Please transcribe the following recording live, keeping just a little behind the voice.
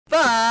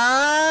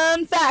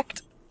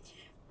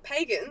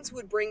pagans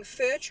would bring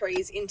fir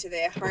trees into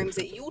their homes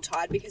at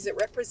Yuletide because it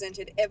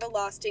represented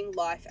everlasting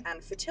life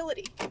and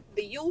fertility.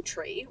 The Yule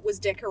tree was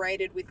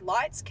decorated with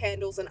lights,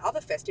 candles, and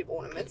other festive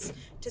ornaments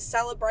to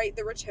celebrate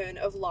the return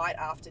of light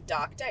after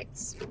dark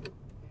days.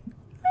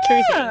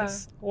 Two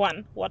things.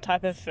 One, what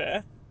type of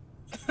fur?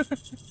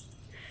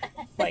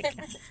 Like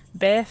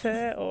bear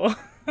fur or...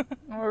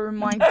 Oh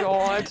my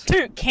god.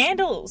 Two,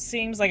 candles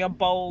seems like a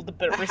bold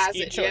but A risky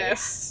hazard, choice.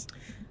 yes.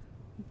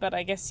 But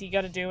I guess you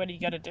gotta do what you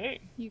gotta do.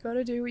 You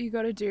gotta do what you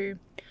gotta do.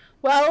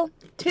 Well,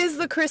 'tis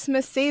the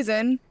Christmas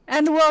season,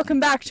 and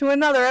welcome back to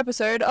another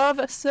episode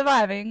of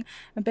Surviving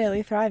and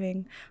Barely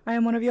Thriving. I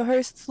am one of your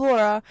hosts,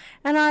 Laura,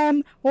 and I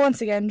am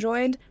once again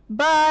joined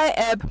by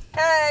Eb.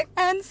 Hey!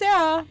 And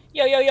Sarah.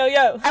 Yo, yo, yo,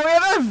 yo. And we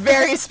have a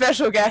very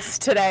special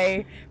guest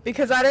today,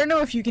 because I don't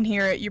know if you can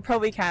hear it, you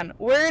probably can.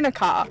 We're in a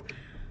car.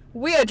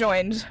 We are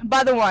joined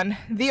by the one,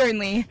 the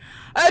only,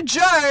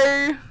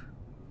 Joe.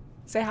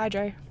 Say hi,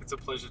 Joe. It's a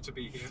pleasure to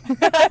be here.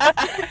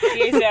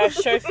 He is our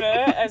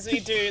chauffeur as we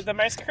do the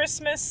most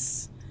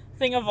Christmas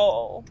thing of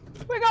all.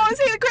 We're going to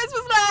see the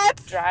Christmas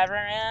lights. Drive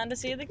around to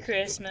see the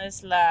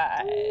Christmas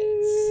lights.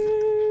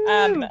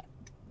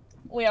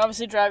 We're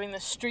obviously driving the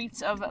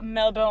streets of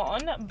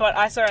Melbourne, but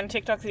I saw on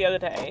TikTok the other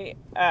day,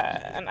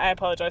 and I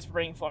apologise for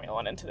bringing Formula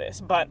 1 into this,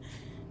 but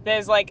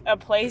there's like a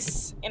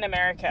place in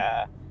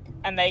America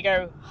and they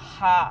go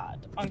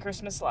hard on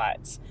Christmas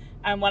lights.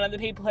 And one of the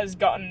people has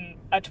gotten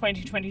a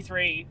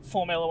 2023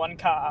 Formula 1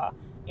 car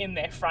in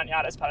their front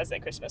yard as part of their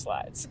Christmas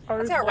lights.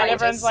 That's And outrageous.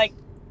 everyone's like,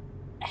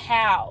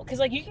 how? Because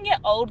like you can get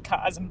old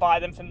cars and buy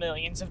them for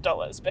millions of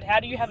dollars, but how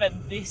do you have a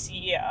this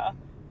year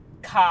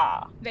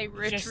car They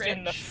just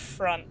in the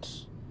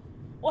front?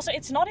 Also,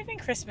 it's not even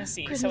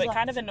Christmassy, so it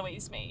kind of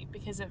annoys me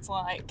because it's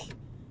like,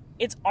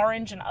 it's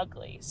orange and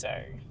ugly,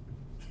 so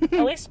at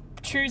least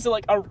choose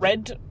like a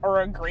red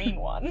or a green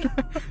one.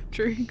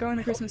 True, go in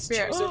the Christmas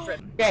spirit. Choose a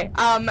red. Okay,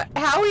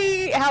 how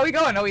we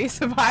going? Are we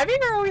surviving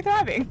or are we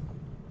thriving?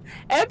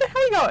 Eb, how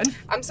you going?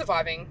 I'm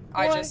surviving.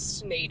 Why? I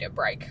just need a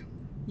break.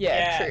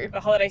 Yeah, true.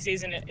 The holiday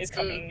season is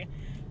coming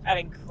at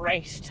a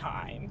great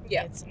time.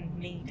 Yeah. It's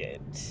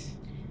needed.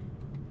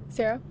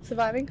 Sarah,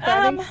 surviving?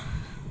 Thriving? I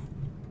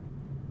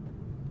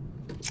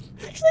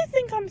actually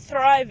think I'm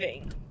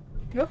thriving.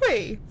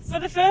 Really? For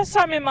the first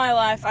time in my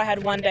life, I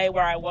had one day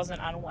where I wasn't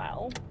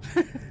unwell.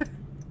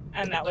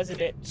 And that was a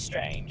bit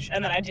strange.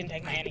 And then I didn't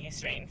take my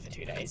antihistamine for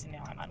 2 days, and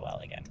now I'm unwell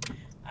again.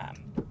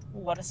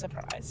 What a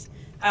surprise.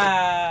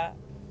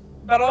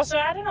 But also,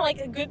 I don't know,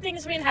 like, good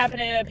things have been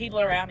happening to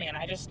people around me, and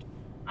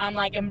I'm,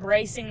 like,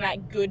 embracing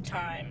that good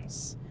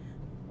times.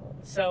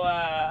 So,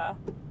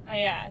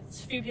 yeah,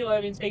 it's a few people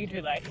I've been speaking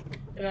to, like,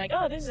 they're like,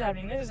 oh, this is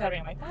happening.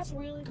 I'm like, that's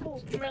really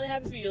cool. I'm really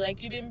happy for you.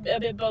 Like, you've been a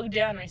bit bogged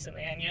down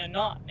recently, and you're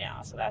not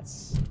now, so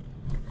that's...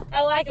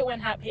 I like it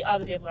when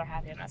other people are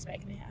happy, and that's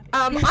making me happy.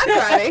 I'm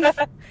thriving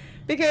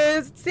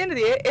because it's the end of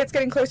the year. It's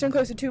getting closer and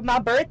closer to my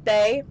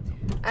birthday,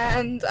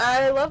 and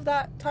I love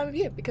that time of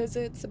year because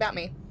it's about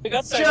me. We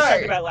got so Joe,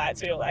 distracted by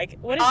lights, we were like,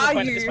 what is the Are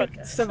point of this you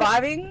podcast?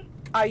 surviving?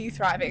 Are you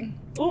thriving?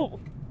 Ooh,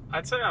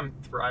 I'd say I'm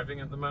thriving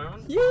at the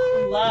moment. Yay!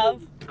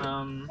 love.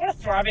 Um, What a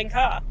thriving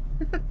car.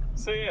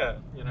 so yeah,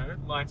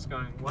 life's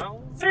going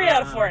well. 3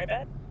 out of 4, I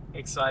bet.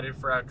 Excited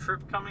for our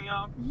trip coming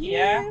up.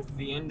 Yeah.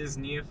 The end is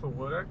near for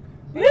work.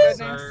 Thank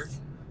So goodness.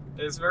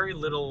 there's very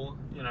little,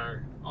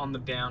 on the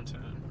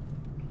downturn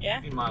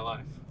Yeah, in my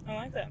life. I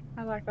like that.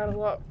 I like that a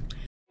lot.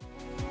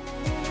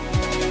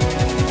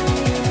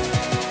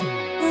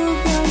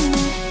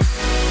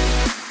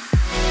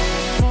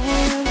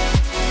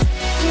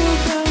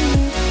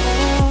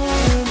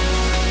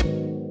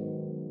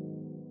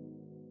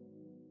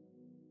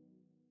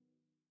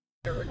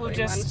 We're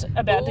just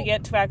about to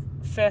get to our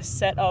first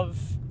set of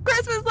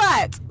Christmas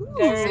lights!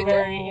 very, Ooh.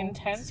 very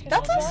intense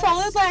That's a Christmas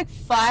solid, lights.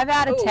 5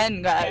 out of Ooh.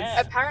 10, guys. Yeah.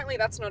 Apparently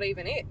that's not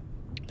even it.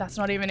 That's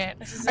not even it.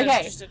 This is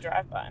Okay. just a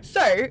drive-by.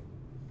 So,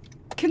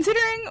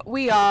 considering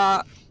we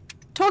are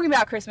talking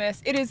about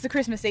Christmas, it is the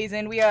Christmas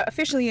season. We are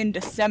officially in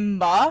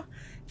December.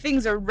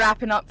 Things are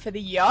wrapping up for the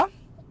year.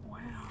 Wow.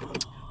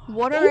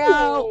 What are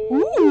our...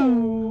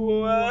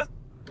 Ooh.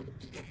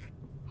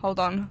 Hold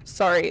on.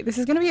 Sorry. This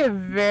is going to be a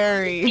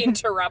very...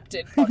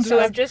 Interrupted So podcast.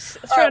 I've just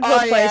thrown to a oh,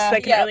 place yeah.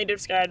 that can Yeah. only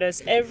describe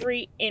as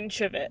every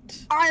inch of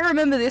it. I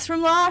remember this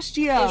from last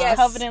year. Yes.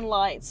 Covered in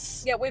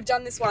lights. Yeah, we've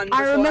done this one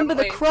before, I remember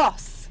the haven't we?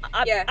 cross.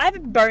 Yeah. I have a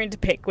bone to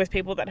pick with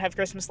people that have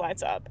Christmas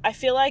lights up. I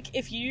feel like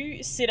if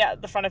you sit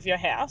out the front of your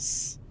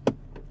house,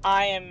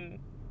 I am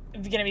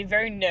going to be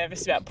very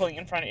nervous about pulling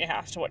in front of your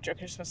house to watch your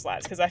Christmas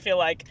lights because I feel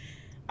like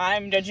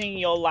I'm judging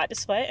your light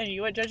display and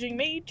you are judging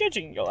me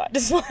judging your light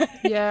display.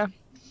 Yeah.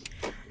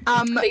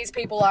 These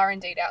people are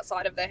indeed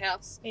outside of their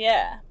house.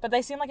 Yeah, but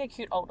they seem like a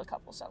cute older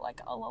couple, so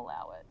like I'll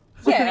allow it.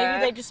 Yeah.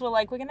 Maybe they just were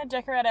like, we're going to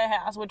decorate our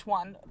house, which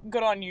one,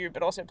 good on you,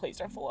 but also please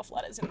don't fall off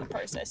ladders in the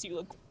process. You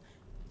look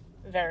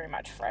very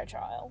much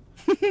fragile.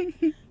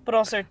 But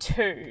also,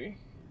 two,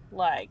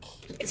 like,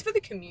 It's for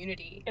the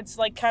community. it's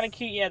like kind of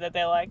cute, yeah, that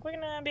they're like, we're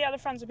going to be out the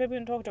front so people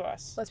can talk to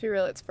us. Let's be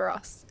real, it's for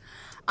us.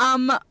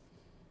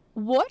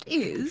 What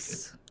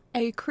is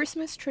a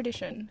Christmas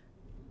tradition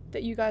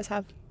that you guys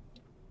have?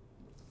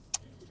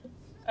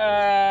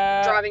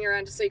 Driving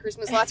around to see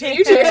Christmas lights with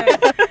you two.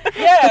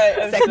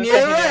 Yeah, Second year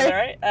in a row.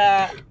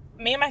 right?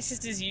 Me and my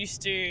sisters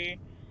used to,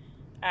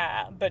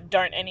 but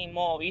don't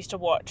anymore. We used to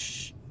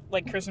watch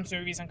like Christmas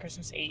movies on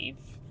Christmas Eve.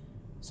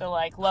 So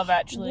like Love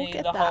Actually, Look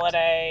at The that.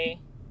 Holiday,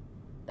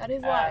 That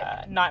is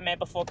like Nightmare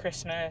Before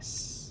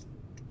Christmas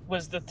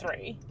was the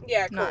 3.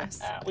 Yeah, cool.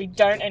 nice. We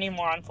don't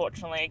anymore,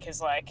 unfortunately,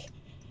 because like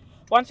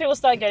once people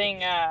start getting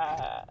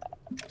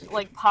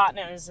like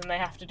partners and they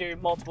have to do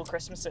multiple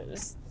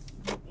Christmases,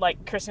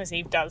 like Christmas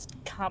Eve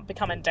can't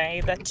become a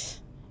day that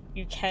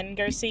you can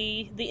go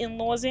see the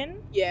in-laws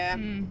in. Yeah,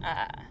 Mm.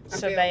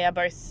 So feel- they are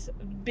both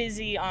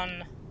busy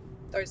on,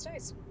 those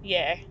days.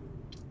 yeah.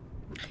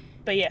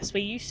 But yes, we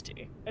used to.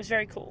 It was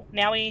very cool.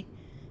 Now we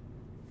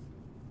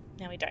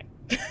don't.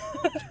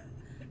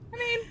 I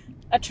mean,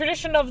 a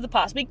tradition of the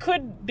past. We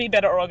could be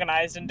better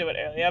organised and do it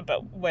earlier,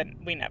 but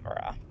we never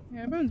are.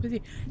 Yeah, everyone's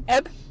busy.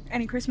 Eb,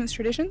 any Christmas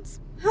traditions?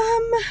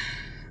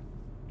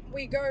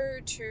 We go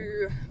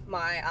to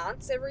my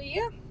aunt's every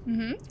year,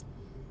 Mm-hmm.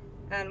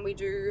 and we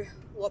do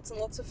lots and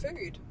lots of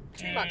food.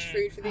 Too much Mm.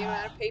 food for the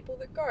amount of people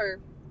that go,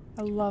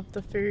 I love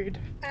the food.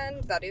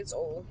 and that is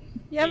all.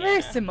 Yeah, very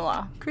Yeah.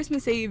 similar.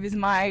 Christmas Eve is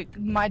my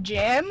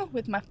jam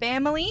with my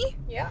family.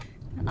 Yeah.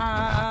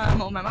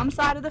 Or my mum's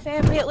side of the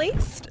family at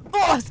least.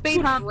 Oh,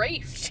 speed hump.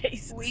 Grief.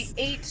 Jesus. We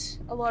eat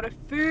a lot of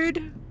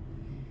food.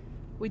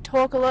 We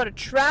talk a lot of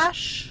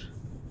trash.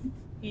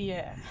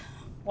 Yeah.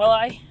 Well,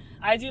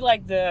 I do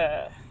like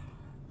the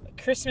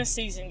Christmas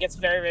season gets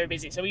very, very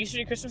busy. So we used to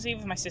do Christmas Eve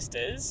with my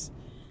sisters.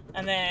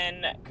 And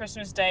then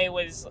Christmas Day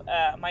was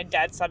my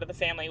dad's side of the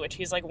family, which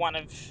he's like one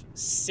of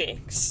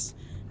 6.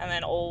 And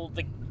then all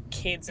the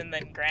kids and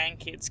then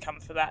grandkids come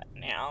for that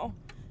now.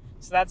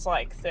 So that's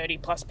like 30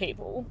 plus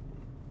people.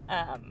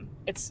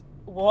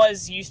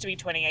 Used to be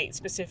 28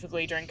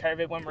 specifically during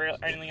COVID when we were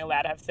only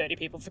allowed to have 30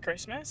 people for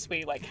Christmas.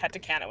 We like had to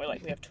count it. We're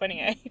like, we have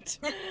 28.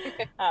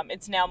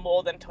 It's now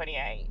more than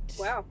 28.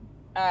 Wow.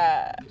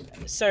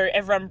 So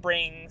everyone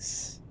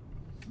brings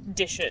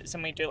dishes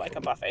and we do like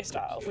a buffet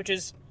style, which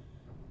is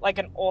like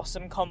an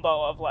awesome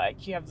combo of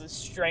like you have the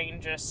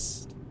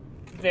strangest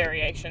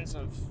variations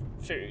of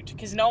food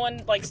because no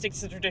one like sticks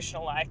to the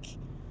traditional like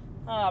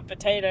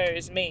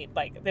potatoes, meat.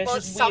 Like there's Well,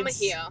 just it's weird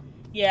summer here.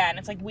 Yeah, and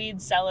it's like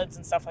weird salads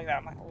and stuff like that.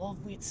 I'm like, I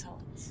love weird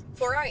salads.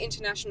 For our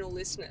international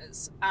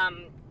listeners,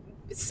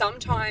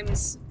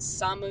 sometimes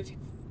some of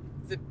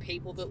the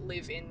people that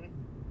live in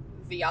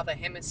the other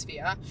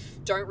hemisphere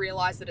don't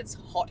realise that it's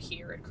hot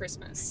here at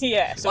Christmas.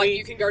 Yeah, so Like,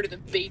 you can go to the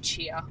beach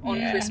here on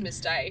Yeah. Christmas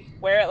Day.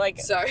 we're at like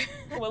So,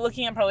 we're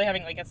looking at probably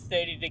having like a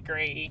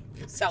 30-degree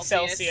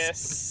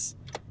Celsius.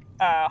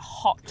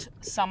 hot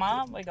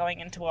summer. We're going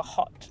into a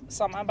hot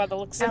summer by the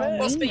looks of Oh, it.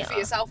 Well, speak Yeah. for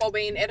yourself. I'll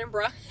be in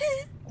Edinburgh.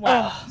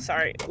 Well,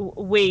 sorry,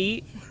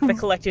 we, the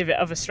collective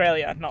of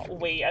Australia, not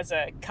we as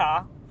a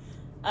car.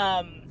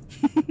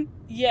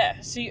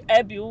 Yeah, so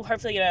Eb, you'll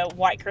hopefully get a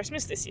white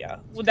Christmas this year.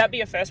 Would that be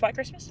your first white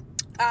Christmas?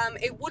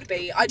 It would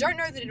be. I don't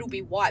know that it'll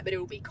be white, but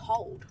it'll be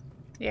cold.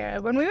 Yeah,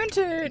 when we went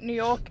to New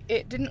York,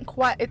 it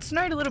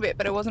snowed a little bit,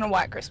 but it wasn't a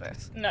white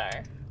Christmas. No.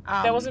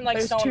 There wasn't like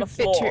it was snow on the bit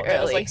floor. too There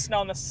was early. like snow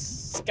on the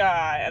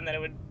sky and then it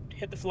would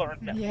hit the floor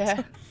and melt.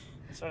 Yeah.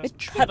 So it was It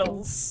trickled.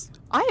 petals.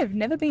 I have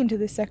never been to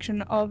this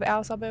section of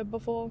our suburb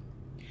before.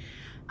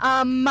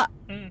 Mm.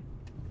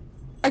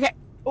 Okay.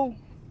 Oh,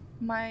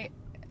 my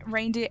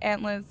reindeer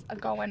antlers are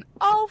going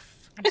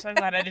off. I'm so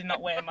glad I did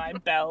not wear my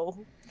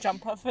bell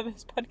jumper for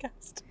this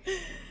podcast.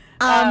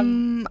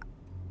 I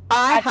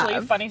Actually,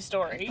 have. funny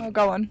story. Oh,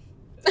 go on.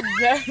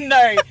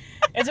 No,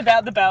 it's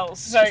about the bells.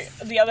 So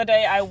the other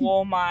day I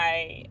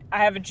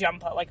have a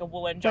jumper, like a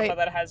woolen jumper Wait,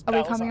 that has Are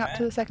bells we coming on up it.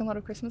 to the second lot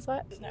of Christmas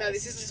lights? No,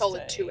 this is a just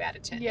solid 2 out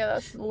of 10. Yeah,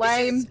 that's This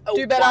lame. is a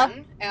Do better.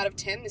 1 out of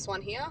 10, this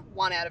one here.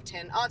 1 out of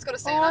 10. Oh, it's got a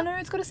Santa. Oh no,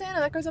 it's got a Santa.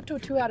 That goes up to a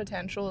 2 out of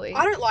 10, surely.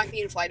 I don't like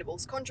the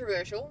inflatables.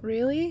 Controversial.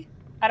 Really?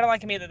 I don't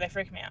like them either. They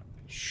freak me out.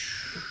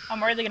 I'm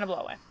worried they're gonna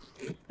blow away.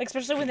 Like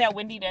especially with our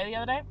windy day the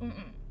other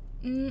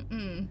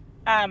day.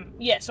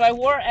 Yeah. So I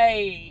wore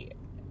a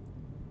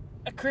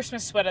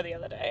Christmas sweater the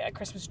other day, a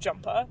Christmas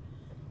jumper,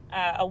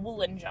 a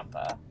woolen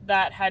jumper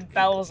that had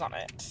bells on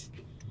it.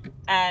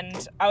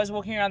 And I was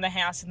walking around the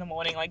house in the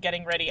morning, like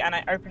getting ready, and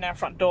I opened our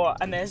front door,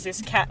 and there's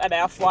this cat at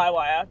our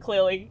flywire,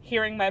 clearly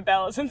hearing my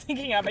bells and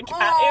thinking I'm a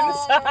cat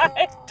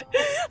inside.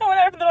 And when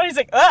I opened the door, he's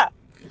like,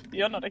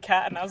 you're not a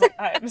cat. And I was like,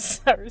 I am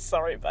so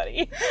sorry,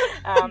 buddy.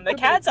 The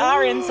cats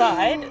are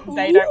inside.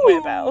 They don't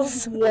wear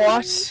bells.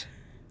 What?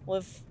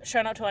 We've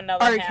shown up to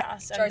another Okay.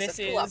 house, and Joseph,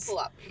 this pull up, is pull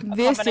up. a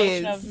This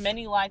combination is of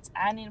many lights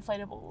and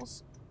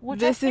inflatables. Which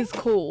this I is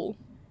think cool.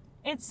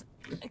 it's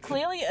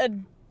clearly a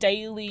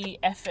daily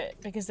effort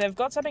because they've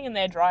got something in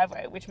their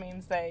driveway, which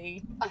means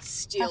they A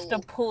still. have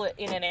to pull it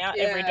in and out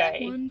every Yeah.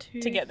 day 1, 2,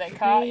 to get their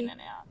car 3. in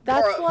and out.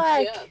 That's Or,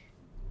 like yeah.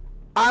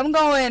 I'm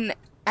going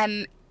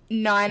an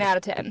 9 out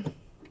of 10.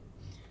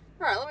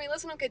 Alright,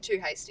 let's not get too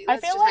hasty. I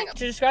Let's feel just hang like up.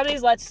 to describe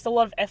these lights, it's a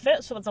lot of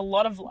effort, so it's a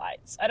lot of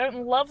lights. I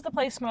don't love the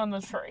placement on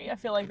the tree. I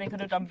feel like they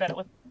could have done better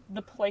with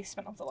the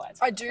placement of the lights.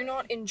 I do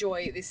not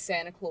enjoy this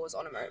Santa Claus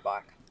on a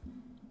motorbike.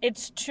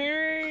 It's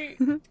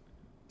too...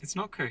 It's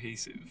not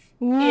cohesive.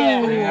 Ooh.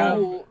 Yeah.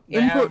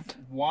 They have Input.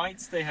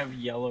 whites, they have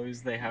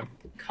yellows, they have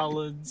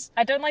colours.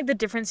 I don't like the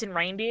difference in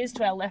reindeers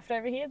to our left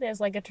over here.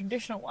 There's like a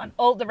traditional one.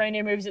 Oh, the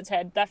reindeer moves its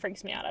head. That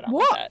freaks me out. I don't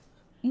What? like that.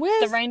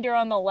 Where's... The reindeer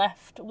on the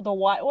left, the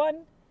white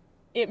one,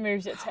 it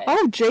moves its head.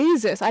 Oh,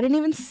 Jesus. I didn't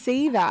even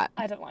see that.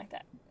 I don't like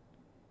that.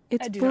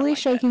 It's I do not fully like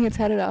that. shaking its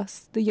head at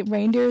us. The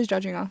reindeer is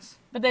judging us.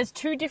 But there's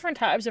two different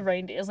types of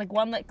reindeers. Like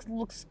one that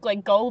looks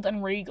like gold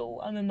and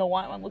regal, and then the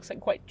white one looks like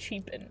quite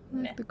cheap and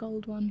meh. The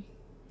gold one.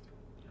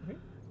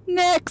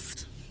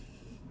 Next.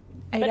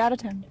 8 But- out of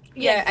 10.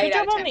 Yeah, good 8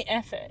 job out of on 10. the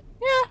effort.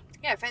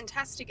 Yeah,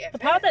 fantastic effort. The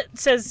part that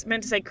says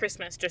meant to say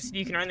Christmas, just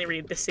you can only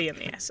read the C and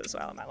the S as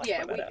well. And I like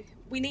yeah, that.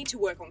 we need to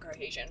work on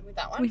cohesion with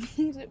that one.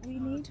 We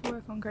need to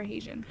work on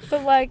cohesion.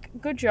 But like,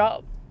 good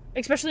job,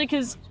 especially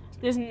because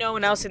there's no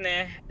one else in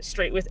their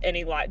street with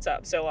any lights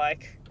up. So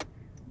like,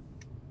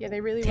 Yeah, they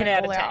really 10 went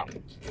out of all 10.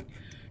 out.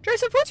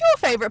 Joseph, what's your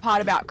favourite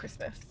part about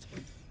Christmas?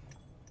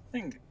 I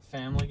think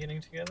family getting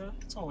together.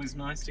 It's always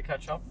nice to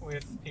catch up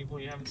with people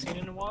you haven't seen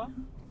in a while.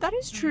 That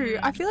is true.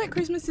 I feel like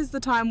Christmas is the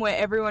time where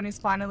everyone is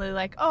finally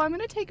like, oh, I'm going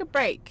to take a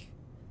break.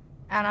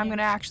 And I'm Yeah. going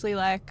to actually,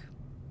 like,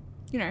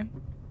 you know,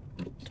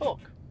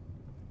 talk.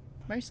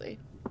 Mostly.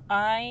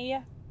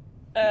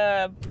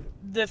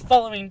 The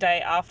following day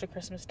after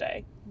Christmas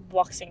Day,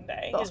 Boxing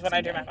Day, is when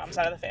I do Boxing my mum's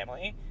side of the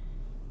family.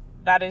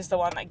 That is the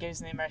one that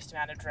gives me the most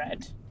amount of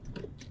dread.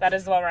 That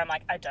is the one where I'm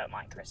like, I don't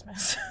like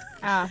Christmas.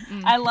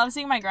 I love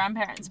seeing my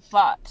grandparents,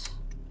 but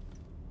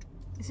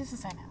is this the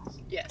same house?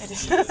 Yes. It is.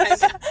 Same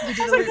house. We I did was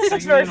a like, loop. this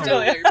is very So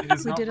familiar. It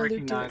is We not did a loop to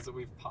recognised that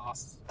we've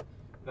passed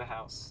the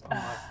house. On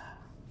my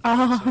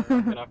Oh. so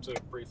I'm going to have to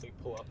briefly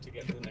pull up to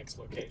get to the next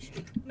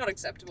location. Not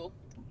acceptable.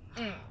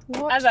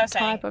 What As I was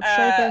saying, type of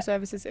chauffeur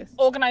service is this?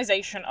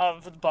 Organisation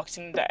of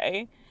Boxing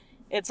Day,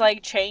 it's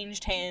like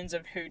changed hands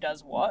of who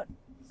does what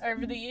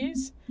over the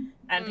years,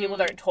 and people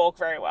don't talk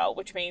very well,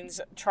 which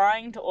means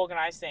trying to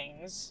organise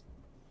things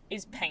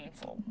is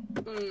painful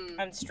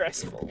and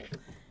stressful.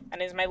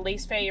 And is my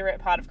least favourite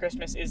part of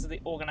Christmas is the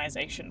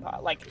organisation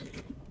part, like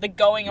the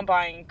going and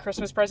buying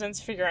Christmas presents,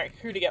 figuring out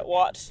who to get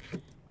what,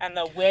 and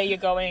the where you're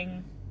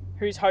going,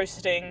 who's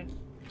hosting,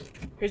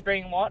 who's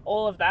bringing what.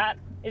 All of that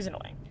is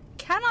annoying.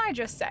 Can I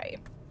just say,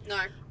 No.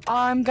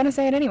 I'm going to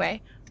say it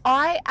anyway.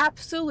 I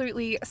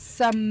absolutely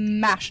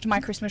smashed my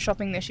Christmas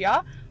shopping this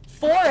year.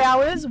 4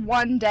 hours,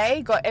 one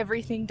day, got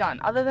everything done.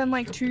 Other than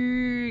like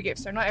 2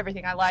 gifts. So not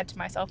everything. I lied to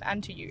myself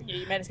and to you. Yeah,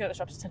 you made us go to the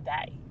shops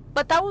today.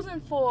 But that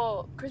wasn't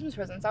for Christmas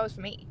presents. That was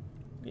for me.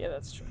 Yeah,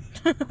 that's true.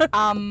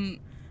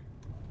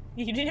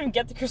 You didn't even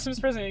get the Christmas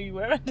present you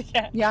were meant to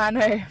get. Yeah, I know.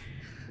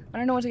 I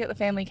don't know what to get the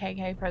family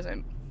KK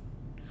present.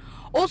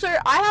 Also,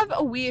 I have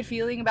a weird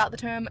feeling about the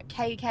term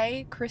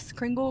KK, Kris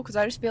Kringle, because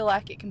I just feel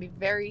like it can be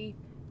very,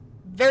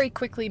 very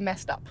quickly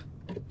messed up.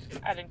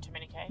 Adding too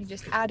many You Ks.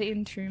 just add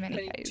in too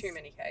many Ks. Too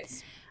many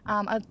Ks.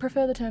 I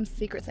prefer the term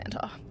Secret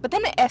Santa. But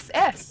then the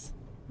SS.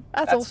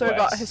 That's also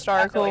got worse.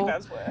 historical. I feel like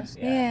that's worse,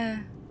 yeah.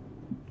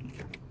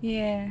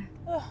 Yeah.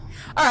 Ugh.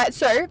 Alright,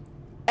 so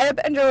Eb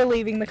and Joe are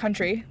leaving the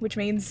country, which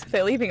means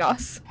they're leaving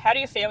us. How do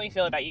your family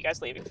feel about you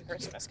guys leaving for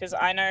Christmas? Because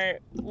I know,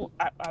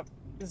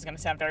 this is going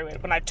to sound very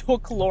weird, when I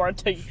took Laura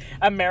to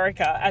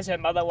America, as her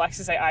mother likes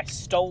to say, I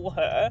stole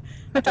her.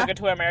 I took her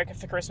to America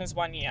for Christmas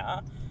one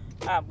year,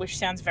 which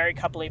sounds very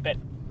coupley, but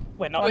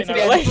we're not Once in a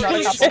again, We've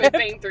relationship.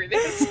 been through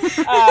this.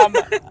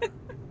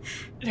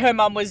 Her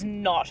mum was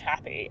not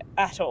happy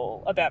at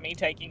all about me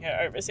taking her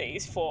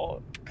overseas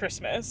for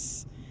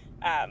Christmas.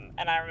 And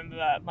I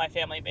remember my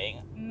family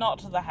being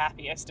not the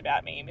happiest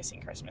about me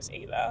missing Christmas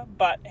either.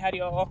 But how do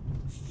your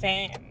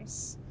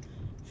fams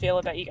feel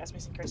about you guys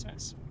missing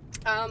Christmas?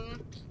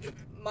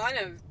 Mine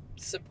are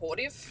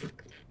supportive.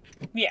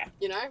 Yeah,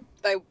 You know,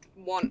 they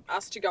want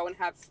us to go and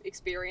have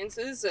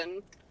experiences,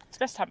 and it's the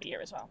best time of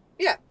year as well.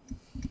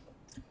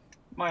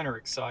 Mine are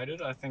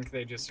excited. I think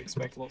they just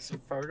expect lots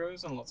of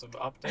photos and lots of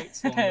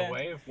updates along the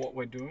way of what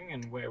we're doing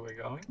and where we're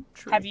going.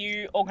 Have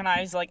you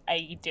organised like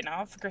a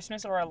dinner for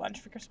Christmas or a lunch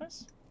for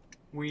Christmas?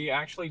 We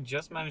actually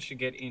just managed to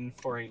get in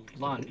for a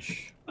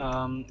lunch.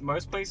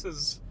 Most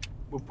places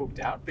were booked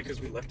out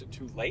because we left it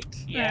too late.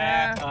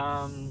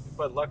 Yeah.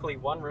 But luckily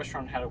one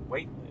restaurant had a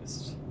wait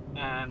list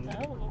and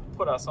Oh.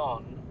 put us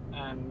on.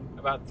 And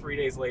about 3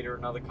 days later,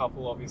 another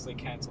couple obviously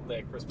cancelled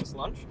their Christmas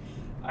lunch.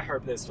 I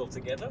hope they're still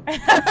together.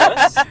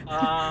 Yes.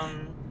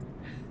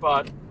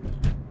 But,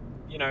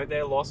 you know,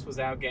 their loss was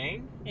our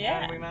gain.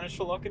 Yeah. And we managed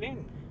to lock it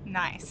in.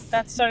 Nice.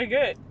 That's so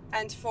good.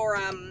 And for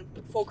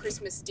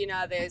Christmas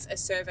dinner, there's a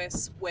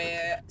service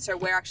where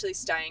we're actually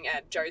staying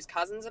at Joe's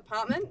cousin's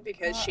apartment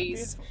because Oh,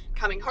 she's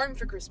coming home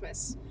for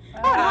Christmas.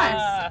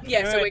 nice.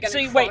 Yeah, so good. we're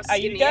gonna wait, cross are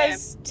in you the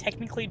guys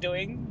technically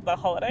doing the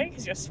holiday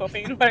because you're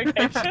swapping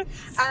locations?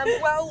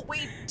 Well,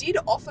 we did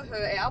offer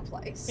her our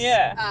place.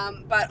 Yeah.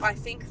 But I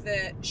think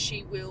that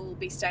she will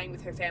be staying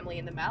with her family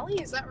in the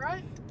Mallee. Is that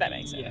right? That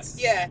makes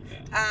sense. Yeah.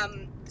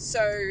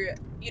 So,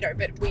 you know,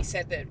 but we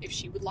said that if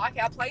she would like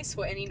our place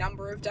for any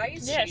number of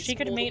days, Yeah, she's she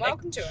could more than meet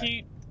welcome a to it.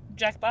 cute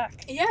Jack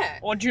Black. Yeah,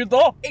 Or Jude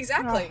Law.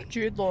 exactly. Oh,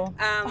 Jude Law.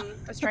 Um,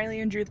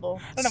 Australian Jude Law.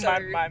 I don't know,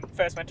 So- my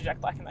first went to Jack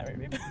Black in that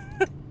movie.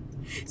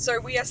 So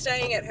we are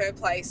staying at her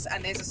place,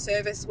 and there's a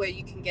service where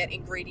you can get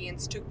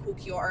ingredients to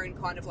cook your own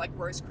kind of like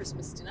roast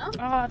Christmas dinner.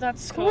 Oh,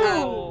 that's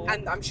cool.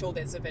 And I'm sure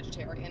there's a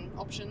vegetarian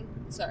option.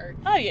 So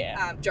Oh,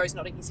 yeah. Joe's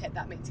nodding his head.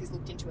 That means he's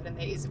looked into it, and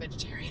there is a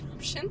vegetarian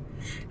option.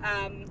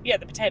 Yeah,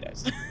 the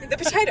potatoes. The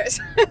potatoes,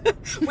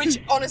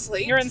 which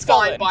honestly, You're in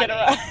fine Scotland. by Get me. it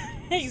right.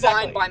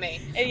 Exactly. Fine by me.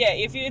 Yeah,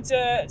 if it's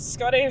a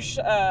Scottish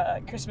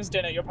Christmas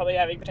dinner, you're probably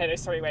having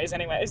potatoes 3 ways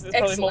anyways. There's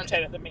probably more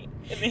Excellent. potato than meat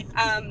in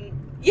the...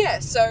 Yeah,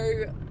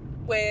 so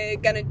we're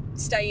gonna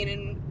stay in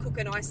and cook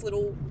a nice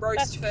little roast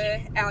That's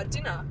for our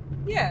dinner.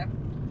 Yeah,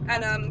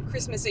 and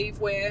Christmas Eve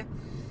we're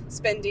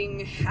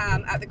spending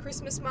at the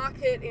Christmas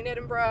market in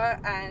Edinburgh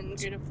and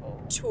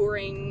Beautiful.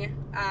 touring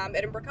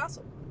Edinburgh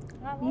Castle.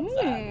 I love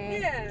that.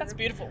 Yeah, That's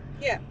beautiful.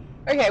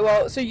 Okay,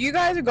 well, so you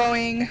guys are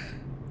going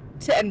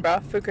to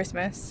Edinburgh for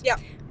Christmas. Yeah.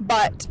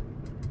 But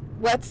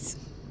let's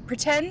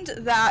pretend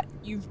that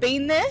you've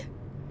been there.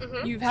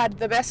 Mhm. You've had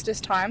the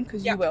bestest time,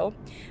 because Yeah. you will.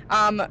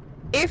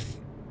 If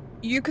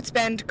you could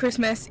spend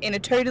Christmas in a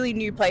totally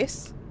new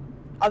place,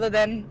 other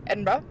than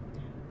Edinburgh,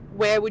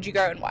 where would you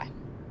go and why?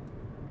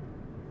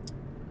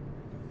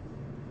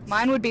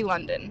 Mine would be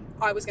London.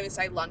 I was going to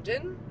say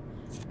London.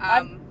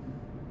 I've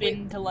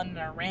Been to London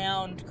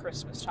around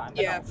Christmas time,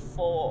 but Yeah. not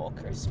for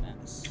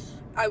Christmas.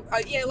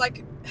 Yeah,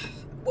 like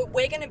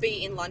we're going to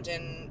be in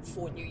London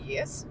for New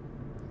Year's.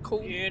 Cool.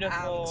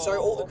 Beautiful. So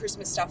all the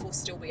Christmas stuff will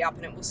still be up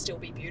and it will still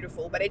be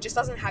beautiful, but it just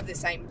doesn't have the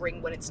same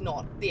ring when it's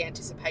not the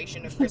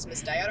anticipation of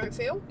Christmas Day, I don't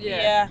feel.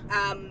 Yeah.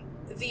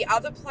 The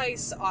other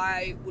place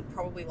I would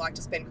probably like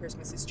to spend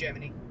Christmas is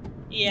Germany.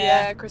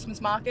 Yeah. Christmas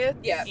market.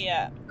 Yeah,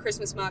 Yeah.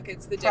 Christmas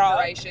markets, the Prague.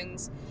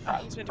 decorations.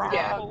 Prague's been Prague.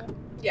 really Yeah. cool.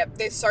 Yeah,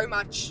 there's so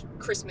much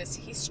Christmas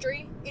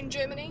history in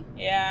Germany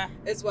Yeah.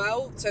 as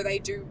well, so they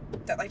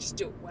just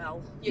do it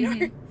well, you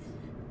know.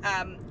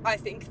 I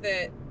think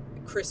that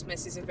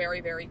Christmas is a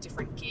very, very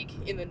different gig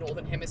in the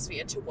Northern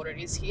Hemisphere to what it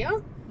is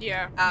here.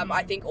 Yeah.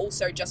 I think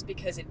also just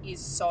because it is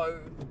so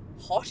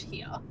hot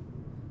here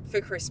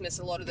for Christmas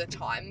a lot of the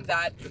time,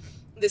 that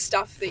the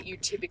stuff that you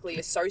typically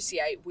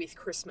associate with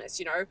Christmas,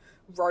 you know,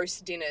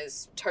 roast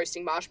dinners,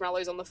 toasting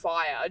marshmallows on the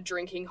fire,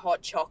 drinking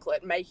hot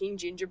chocolate, making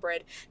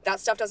gingerbread, that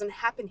stuff doesn't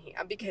happen here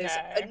because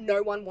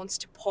no one wants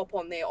to pop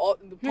on their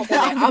oven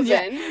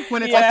Yeah.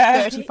 When it's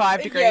Yeah. like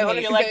 35 degrees. Yeah, on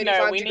a You're like, no,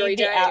 35 we degree need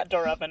the day.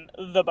 outdoor oven,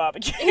 the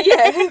barbecue.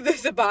 Yeah,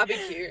 the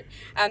barbecue.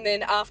 And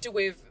then after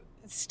we've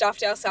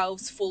stuffed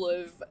ourselves full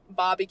of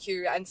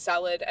barbecue and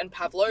salad and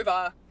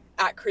pavlova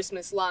at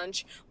Christmas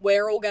lunch,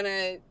 we're all going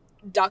to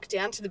duck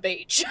down to the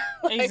beach.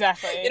 Like,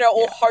 Exactly. You know,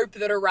 or hope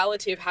that a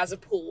relative has a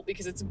pool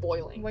because it's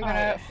boiling. We're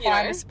gonna You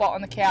find know? a spot on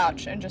the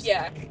couch and just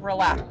Yeah.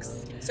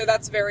 relax. So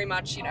that's very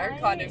much, you know,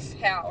 kind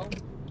of how,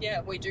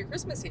 we do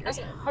Christmas here, I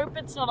isn't it? hope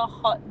it's not a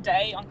hot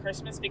day on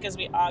Christmas because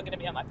we are going to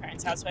be at my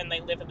parents' house when they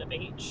live at the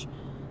beach.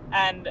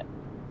 And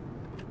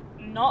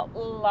not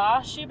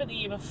last year, but the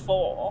year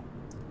before,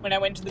 when I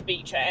went to the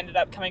beach, I ended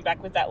up coming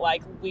back with that,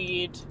 like,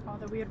 weird Oh,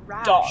 the weird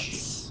rash.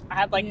 dots. I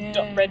had, like,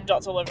 Yeah. red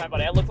dots all over my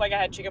body. I looked like I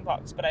had chicken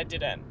pox, but I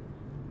didn't.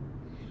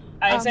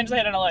 I essentially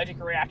had an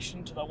allergic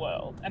reaction to the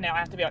world, and now I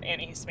have to be on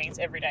antihistamines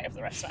every day of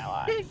the rest of my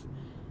life.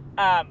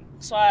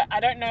 So I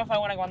don't know if I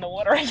want to go on the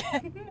water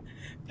again,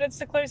 but it's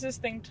the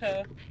closest thing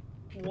to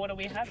water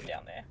we have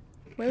down there.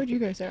 Where would you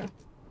go, Sarah?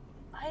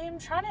 I am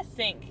trying to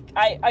think.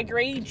 I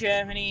agree,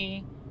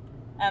 Germany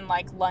and,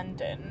 like,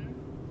 London.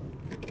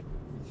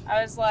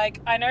 I was like,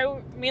 I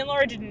know me and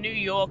Laura did New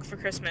York for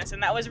Christmas,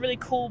 and that was really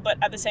cool, but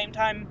at the same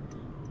time,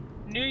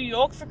 New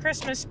York for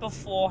Christmas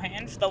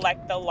beforehand for the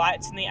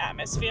lights and the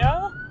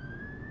atmosphere.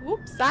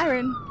 Whoops,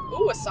 siren.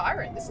 Ooh, a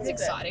siren. This is Is it?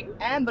 exciting.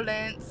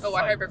 Ambulance. Oh,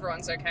 I hope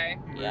everyone's okay.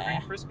 Moving Yeah.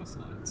 Christmas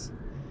lights.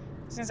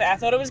 I was gonna say, I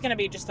thought it was gonna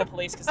be just the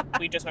police because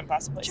we just went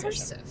past the police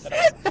station. Joseph. But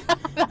it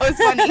wasn't. That was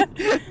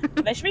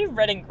funny. They should be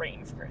red and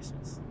green for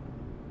Christmas.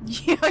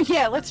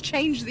 Yeah, let's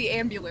change the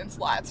ambulance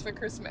lights for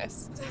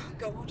Christmas. Oh,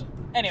 God.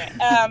 Anyway,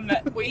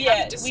 We yeah,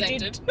 have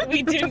descended.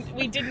 we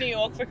did New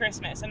York for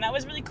Christmas, and that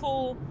was really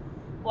cool.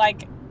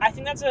 Like, I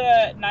think that's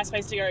a nice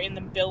place to go in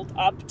the build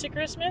up to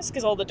Christmas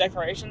because all the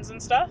decorations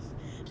and stuff.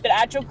 But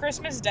actual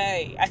Christmas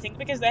Day, I think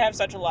because they have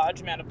such a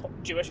large amount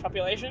of Jewish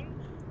population,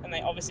 and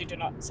they obviously do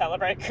not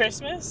celebrate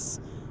Christmas,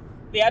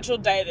 the actual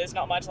day there's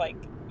not much like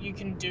you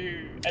can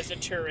do as a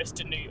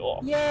tourist in New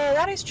York. Yeah,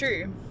 that is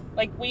true.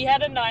 Like, we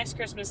had a nice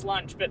Christmas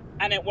lunch,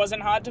 and it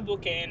wasn't hard to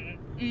book in,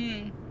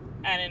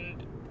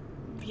 and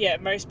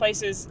most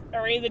places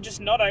are either just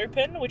not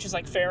open, which is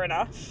like fair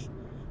enough,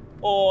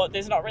 or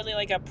there's not really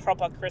like a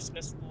proper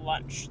Christmas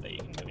lunch that you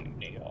can do in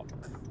New York.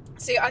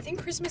 See, I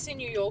think Christmas in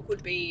New York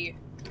would be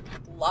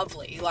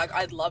lovely. Like,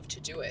 I'd love to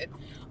do it.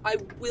 I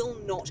will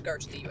not go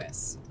to the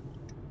US.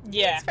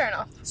 Yeah. That's fair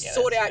enough. Yeah,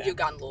 Sort that's out fair. your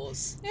gun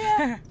laws.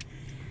 Yeah.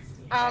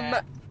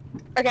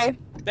 Okay.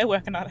 They're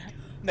working on it.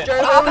 They're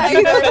Joe, not. where would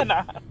you go? They're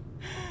not.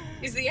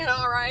 Is the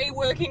NRA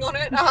working on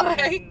it? Are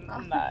they?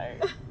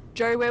 No.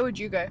 Joe, where would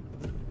you go?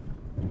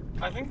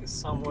 I think it's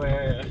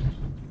somewhere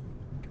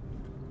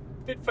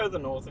a bit further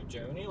north of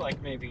Germany,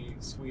 like maybe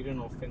Sweden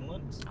or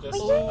Finland. Just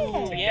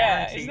Oh, to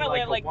yeah. guarantee, Isn't that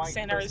where, a like, white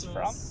Santa is from?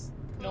 Christmas.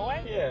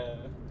 Norway? Yeah.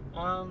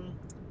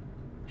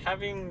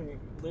 Having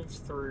lived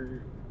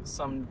through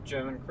some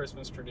German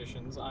Christmas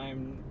traditions,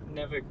 I'm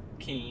never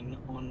keen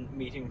on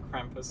meeting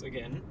Krampus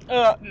again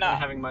No. and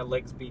having my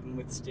legs beaten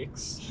with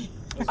sticks.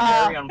 It was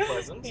Ah. very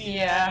unpleasant.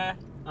 Yeah.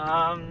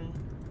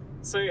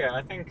 So yeah,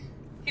 I think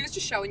He was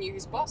just showing you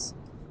his boss.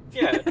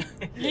 yeah,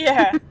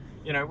 Yeah.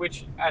 you know,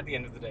 which at the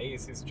end of the day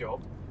is his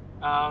job.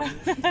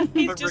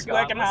 He's but just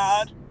working regardless,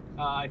 hard.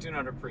 I do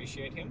not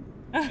appreciate him.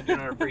 I do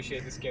not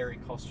appreciate the scary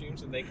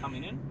costumes that they come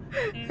in.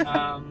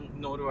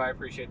 Nor do I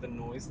appreciate the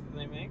noise that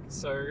they make.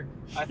 So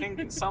I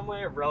think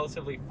somewhere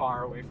relatively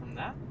far away from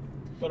that,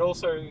 but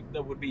also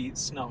there would be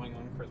snowing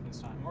on Christmas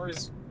time, or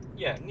is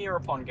near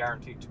upon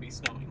guaranteed to be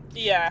snowing.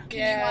 Yeah.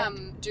 Can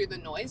you do the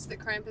noise that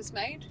Krampus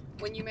made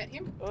when you met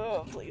him?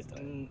 Oh, please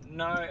don't.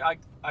 No,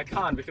 I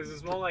can't because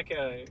it's more like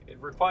it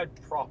required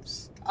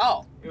props.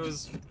 Oh.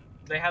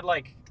 They had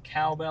like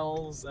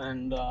cowbells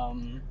and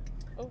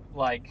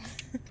like.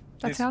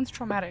 That sounds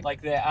traumatic.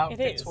 Like their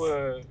outfits is.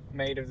 were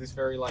made of this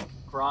very like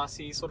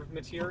grassy sort of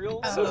material,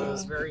 so it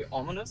was very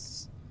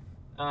ominous.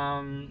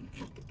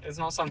 It's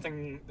not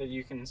something that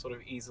you can sort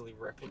of easily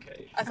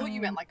replicate. I thought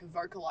you meant like a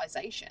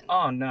vocalization.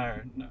 Oh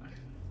no.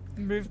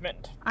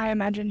 Movement. I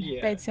imagine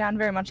Yeah. they'd sound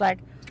very much like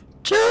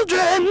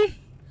children.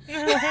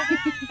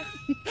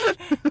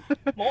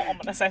 More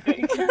ominous, I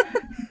think.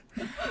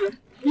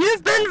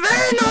 You've been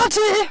very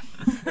naughty.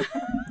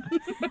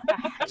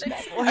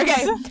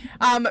 Okay,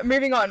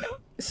 moving on.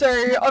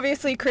 So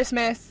obviously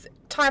Christmas,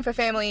 time for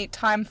family,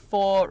 time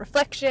for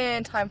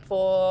reflection, time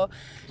for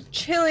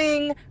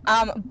chilling,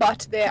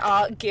 but there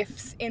are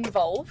gifts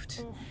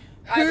involved.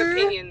 I have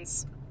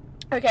opinions.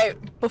 Okay,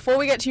 before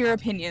we get to your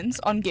opinions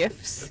on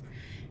gifts,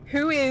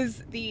 who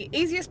is the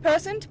easiest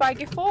person to buy a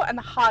gift for and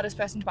the hardest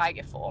person to buy a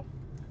gift for?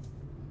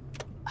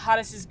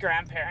 Hardest is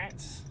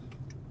grandparents.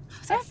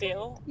 I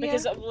feel Yeah.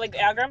 because like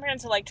our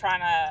grandparents are like trying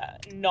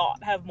to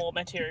not have more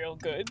material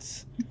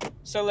goods,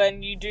 so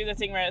then you do the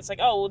thing where it's like,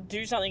 oh, we'll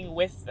do something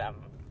with them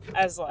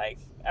as like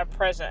a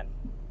present,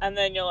 and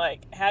then you're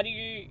like, how do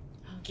you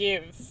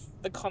give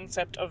the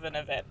concept of an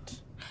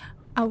event?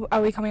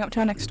 Are we coming up to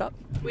our next stop?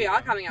 We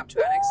are coming up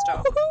to our next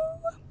stop.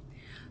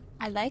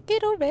 I like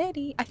it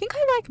already. I think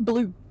I like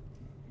blue.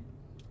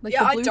 Like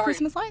Yeah, the I blue don't.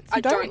 Christmas lights? I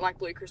You don't like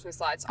blue Christmas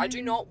lights. I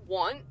do not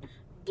want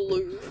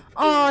blue.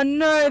 Oh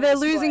no, they're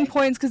display. losing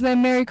points because their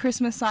Merry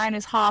Christmas sign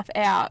is half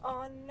out.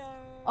 Oh no.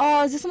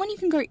 Oh, is this the one you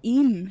can go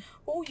in?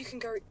 Oh, you can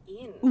go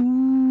in.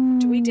 Ooh.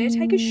 Do we dare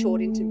take a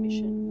short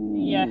intermission?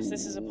 Yes,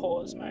 this is a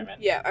pause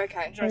moment. Yeah,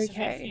 okay. Joseph,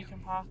 Okay. you can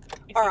park.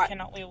 If All you right.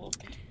 cannot, we will.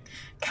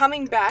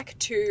 Coming back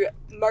to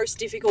most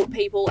difficult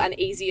people and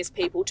easiest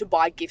people to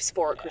buy gifts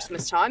for at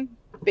Christmas time.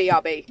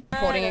 BRB.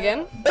 Recording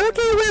again.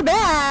 Okay, we're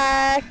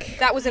back.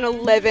 That was an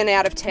 11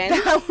 out of 10.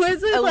 That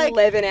was a,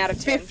 11 out of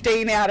 10.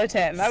 15 out of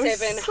 10. That was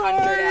 700 so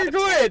out of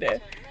 10.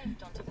 good.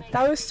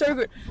 That was so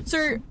good.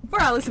 So, for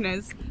our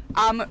listeners,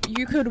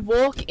 you could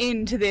walk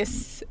into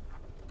this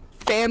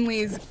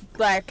family's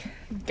like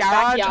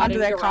garage Backyard under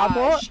and their garage.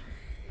 carport,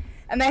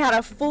 and they had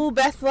a full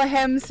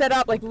Bethlehem set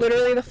up, like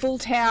literally the full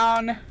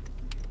town.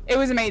 It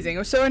was amazing. It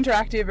was so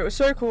interactive. It was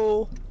so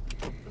cool.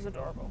 It was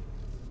adorable.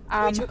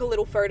 We took a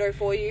little photo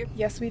for you.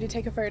 Yes, we did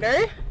take a photo.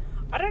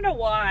 I don't know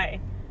why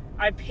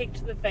I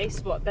picked the face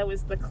spot that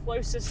was the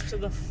closest to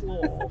the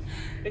floor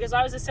because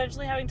I was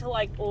essentially having to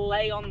like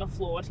lay on the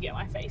floor to get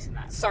my face in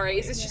that. Sorry,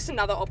 is this just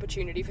another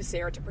opportunity for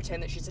Sarah to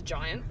pretend that she's a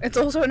giant? It's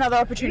also another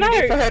opportunity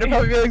No. for her to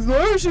probably be like,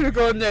 Laura should have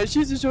gone there.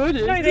 She's a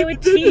shortest. No, they were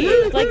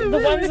tiered. Like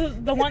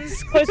the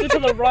ones closer to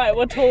the right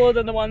were taller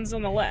than the ones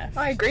on the left.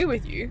 I agree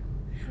with you.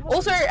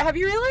 Also, have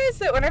you realised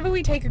that whenever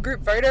we take a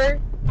group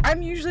photo,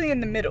 I'm usually in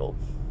the middle?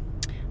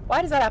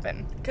 Why does that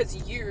happen?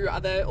 Because you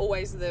are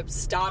always the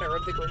starter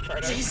of the group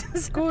photo.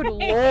 Jesus. Good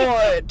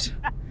lord.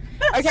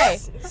 Okay,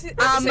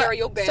 Sarah,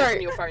 you're banned sorry.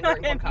 from your phone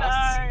during I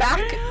podcasts. know. back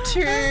I'm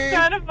to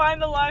trying to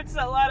find the lights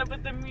that light up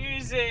with the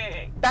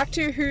music.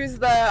 who's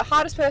the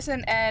hardest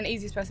person and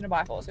easiest person to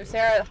buy for. So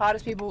Sarah, the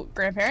hardest people,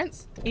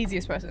 grandparents,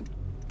 easiest person.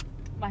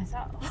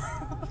 Myself.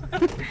 I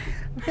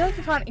feel like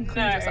you can't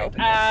include yourself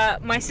in this.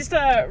 My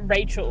sister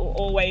Rachel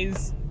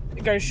always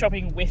goes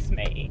shopping with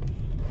me,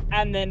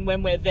 and then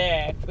when we're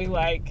there, we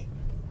like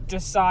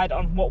decide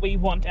on what we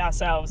want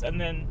ourselves,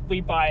 and then we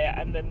buy it,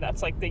 and then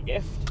that's like the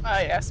gift. Oh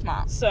yeah,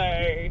 smart. So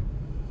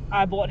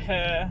I bought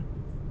her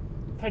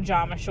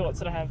pajama shorts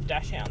that have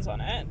dash hounds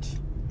on it,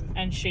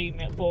 and she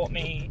bought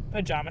me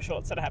pajama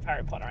shorts that have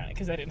Harry Potter in it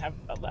because they didn't have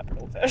a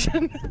Labrador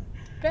version.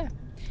 Fair.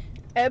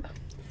 Eb?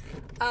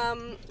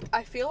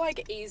 I feel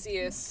like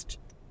easiest.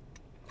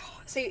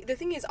 See, the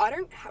thing is, I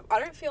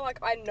don't feel like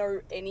I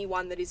know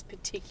anyone that is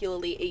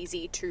particularly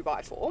easy to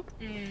buy for.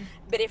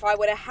 But if I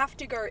were to have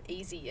to go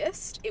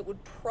easiest, it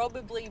would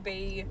probably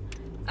be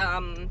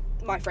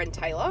my friend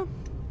Taylor.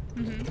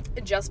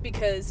 Just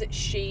because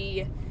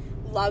she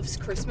loves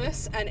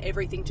Christmas and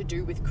everything to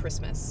do with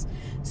Christmas.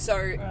 So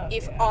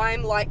if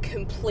I'm like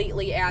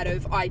completely out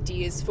of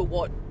ideas for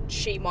what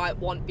she might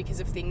want because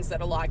of things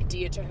that are like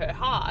dear to her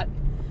heart,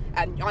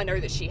 and I know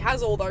that she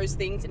has all those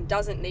things and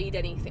doesn't need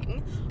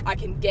anything, I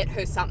can get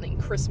her something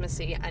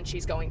Christmassy and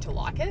she's going to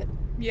like it. Oh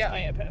Yeah.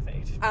 yeah,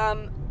 perfect.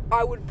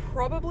 I would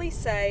probably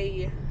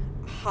say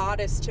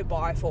hardest to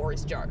buy for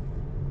is Joe.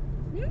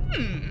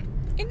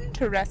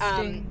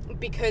 Interesting.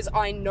 Because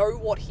I know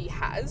what he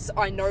has,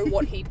 I know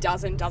what he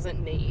does and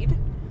doesn't need,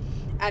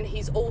 and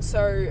he's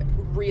also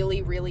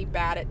really, really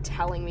bad at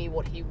telling me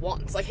what he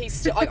wants. Like, he's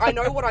still, I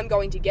know what I'm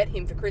going to get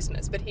him for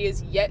Christmas, but he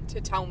has yet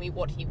to tell me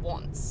what he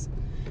wants.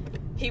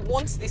 He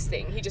wants this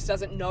thing, he just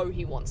doesn't know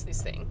he wants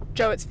this thing.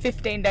 Joe, it's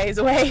 15 days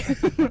away.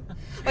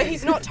 Like,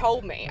 he's not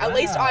told me. At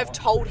least Wow. I've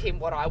told him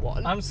what I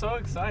want. I'm so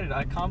excited.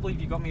 I can't believe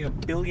you got me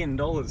 $1 billion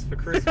for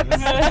Christmas.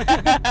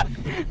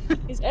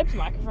 Is Eb's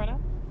microphone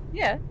up?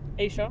 Yeah.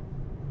 Are you sure?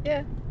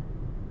 Yeah.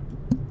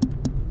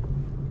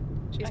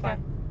 She's Okay.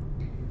 fine.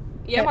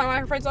 Yeah, my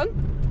microphone's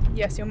on?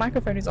 Yes, your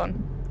microphone is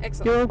on.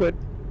 Excellent. You're all good.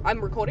 I'm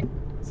recording.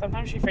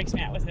 Sometimes she freaks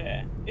me out with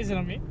her. Is it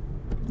on mute?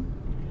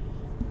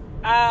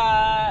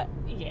 Yeah.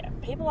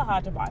 People are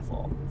hard to buy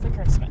for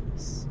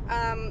Christmas.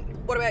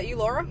 What about you,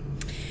 Laura?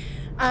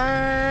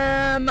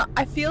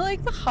 I feel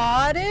like the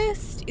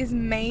hardest is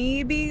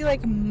maybe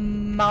like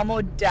mum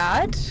or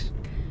dad,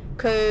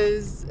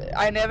 because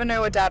I never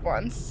know what dad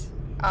wants.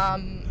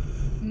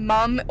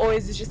 Mum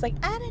always is just like,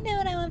 I don't know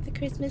what I want for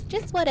Christmas,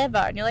 just whatever.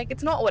 And you're like,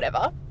 it's not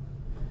whatever.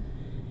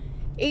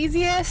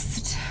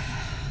 Easiest,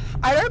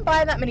 I don't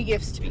buy that many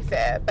gifts to be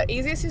fair, but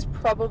easiest is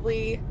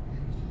probably,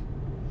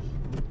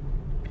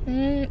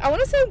 I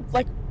want to say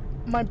like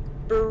my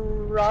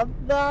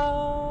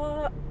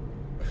brother.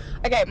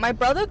 Okay, my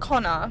brother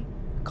Connor,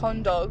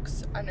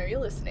 Condogs, I know you're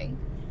listening,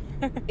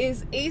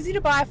 is easy to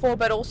buy for,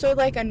 but also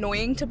like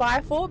annoying to buy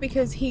for,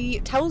 because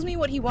he tells me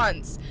what he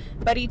wants,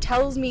 but he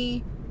tells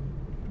me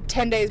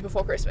 10 days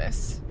before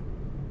Christmas,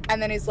 and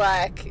then he's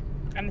like,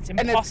 And it's and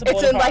impossible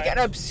it's to in like find.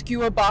 an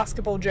obscure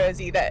basketball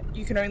jersey that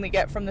you can only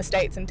get from the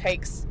States and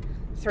takes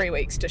 3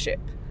 weeks to ship,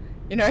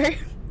 you know?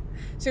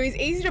 So he's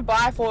easy to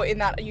buy for in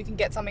that you can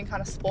get something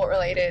kind of sport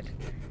related,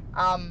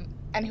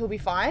 and he'll be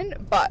fine,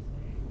 but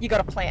you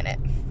gotta plan it.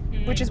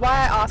 Which is why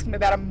I ask him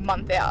about a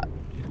month out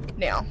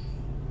now.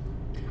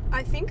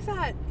 I think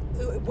that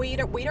we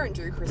don't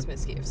do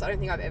Christmas gifts. I don't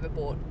think I've ever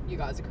bought you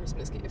guys a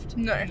Christmas gift.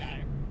 No. No.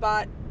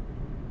 But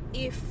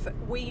if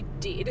we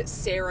did,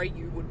 Sarah,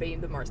 you would be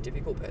the most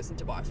difficult person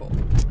to buy for.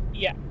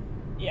 Yeah.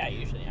 Yeah, I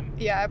usually am.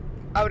 Yeah,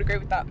 I would agree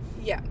with that.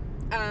 Yeah.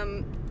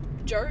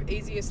 Joe,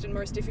 easiest and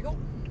most difficult?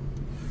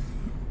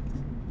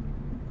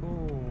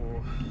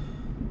 Ooh.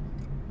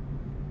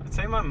 I'd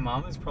say my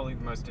mum is probably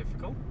the most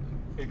difficult,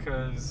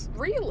 because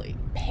Really?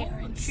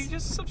 she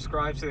just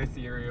subscribes to the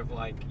theory of,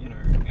 like, you know,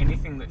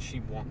 anything that she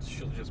wants,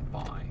 she'll just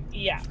buy.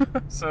 Yeah.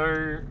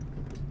 So,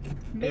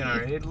 you know,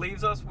 it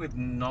leaves us with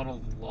not a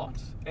lot.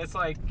 It's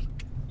like,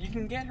 you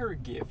can get her a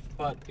gift,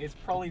 but it's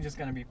probably just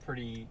going to be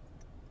pretty,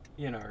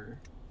 you know,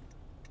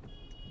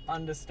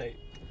 understated.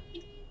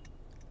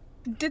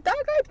 Did that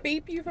guy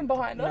beep you from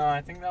behind us? No,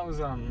 I think that was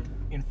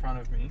in front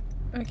of me.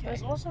 Okay.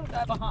 There's also a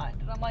guy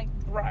behind, and I'm like,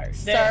 bro.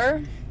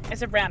 Sir?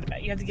 It's a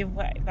roundabout. You have to give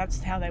way.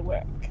 That's how they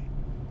work.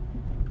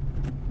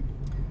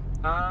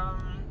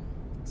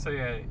 So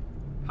yeah,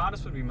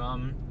 hardest would be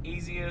mum.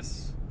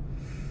 Easiest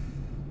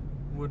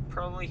would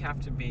probably have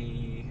to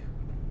be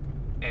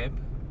Eb,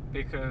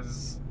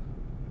 because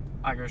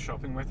I go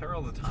shopping with her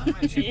all the time,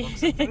 and she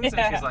looks at things and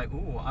Yeah. she's like,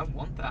 "Ooh, I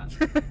want that,"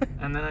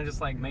 and then I just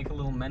like make a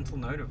little mental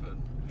note of it.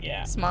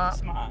 Yeah. Smart.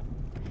 Smart.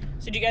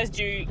 So do you guys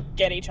do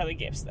get each other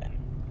gifts then?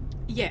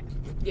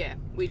 Yeah,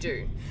 we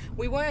do.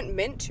 We weren't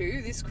meant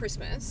to this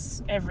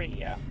Christmas. Every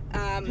year.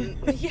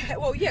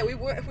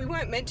 We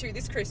weren't meant to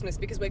this Christmas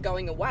because we're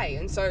going away,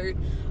 and so,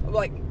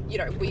 like, you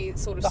know, we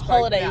sort of The spoke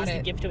holiday about is the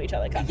it. gift to each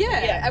other. Kind of.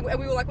 Yeah, and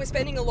we were like, we're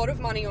spending a lot of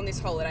money on this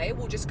holiday.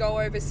 We'll just go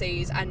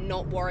overseas and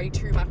not worry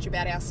too much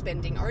about our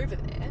spending over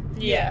there.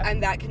 Yeah.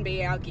 And that can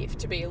be our gift,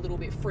 to be a little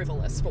bit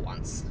frivolous for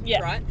once. Yeah.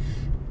 Right?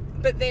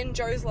 But then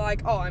Joe's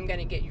like, oh, I'm going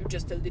to get you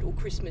just a little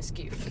Christmas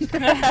gift. So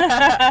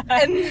then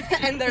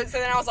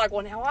I was like,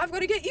 well, now I've got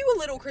to get you a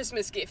little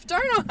Christmas gift,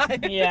 don't I?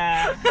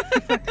 Yeah.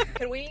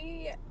 Can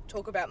we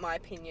talk about my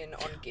opinion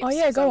on gifts? Oh,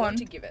 yeah, 'Cause go I on. want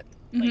to give it.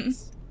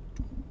 Please.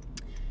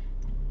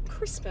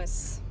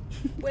 Christmas,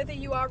 whether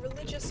you are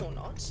religious or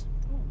not,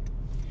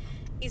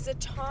 is a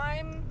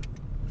time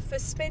for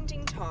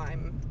spending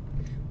time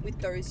with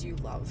those you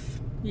love.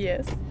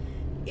 Yes.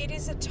 It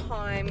is a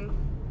time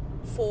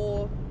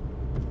for...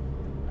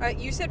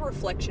 you said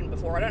reflection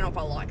before. I don't know if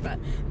I like that.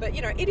 But,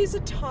 you know, it is a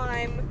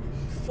time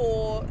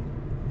for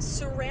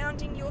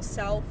surrounding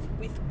yourself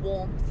with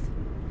warmth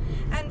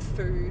and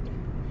food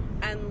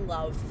and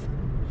love.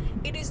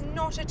 It is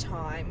not a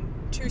time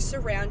to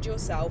surround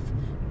yourself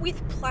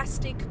with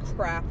plastic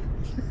crap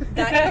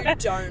that you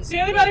don't It's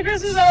the only part of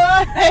Christmas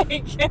I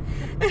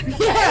like.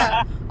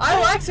 Yeah. I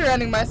like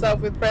surrounding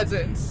myself with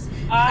presents.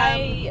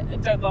 I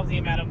don't love the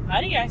amount of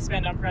money I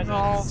spend on presents.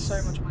 Oh,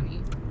 so much money.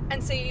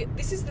 And see,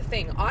 this is the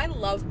thing. I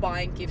love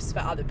buying gifts for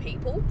other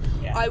people.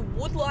 Yeah. I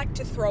would like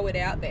to throw it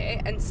out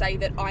there and say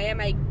that I am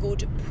a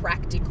good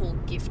practical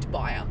gift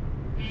buyer.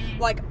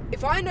 Like,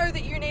 if I know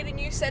that you need a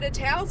new set of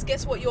towels,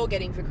 guess what you're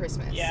getting for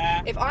Christmas?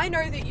 Yeah. If I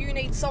know that you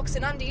need socks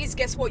and undies,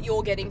 guess what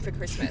you're getting for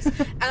Christmas?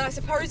 And I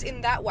suppose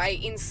in that way,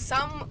 in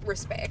some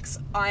respects,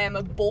 I am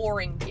a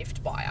boring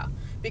gift buyer.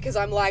 Because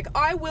I'm like,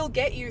 I will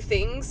get you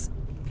things,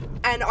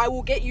 and I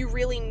will get you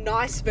really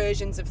nice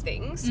versions of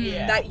things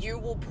Yeah. that you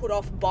will put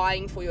off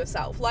buying for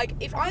yourself. Like,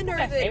 if I know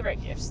My that...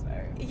 favourite gifts, though.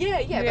 Yeah,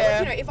 but Yeah. like,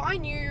 you know, if I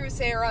knew,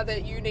 Sarah,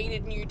 that you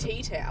needed new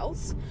tea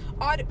towels,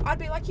 I'd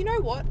be like, you know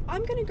what?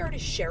 I'm going to go to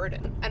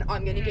Sheridan and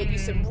I'm going to get you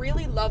some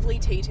really lovely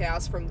tea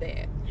towels from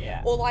there.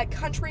 Yeah. Or like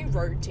Country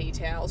Road tea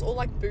towels or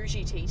like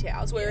bougie tea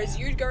towels. Whereas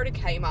Yeah. you'd go to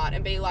Kmart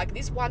and be like,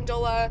 this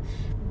 $1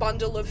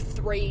 bundle of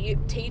 3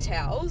 tea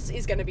towels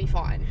is going to be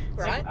fine,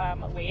 right?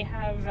 So, we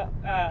have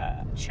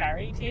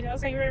charity tea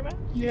towels, thank you very much.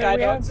 Yeah, Guide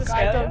we have dogs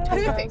guide Australia. dog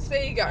tea Perfect.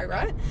 There you go,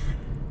 right?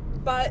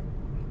 But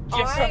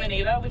Gifts from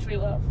Anita, which we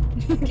love.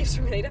 gifts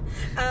from Anita.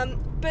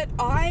 But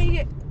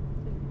I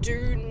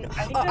do...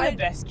 I think they're the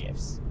best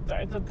gifts,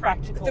 though. The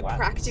practical the ones.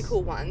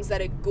 practical ones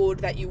that are good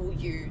that you will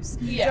use.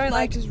 You Yeah, don't like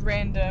like- just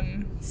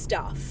random.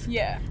 Stuff.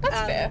 Yeah, that's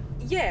fair.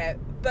 Yeah,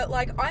 but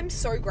like I'm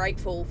so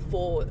grateful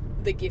for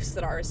the gifts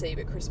that I receive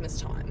at Christmas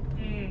time.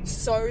 Mm.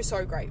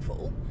 So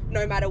grateful.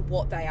 No matter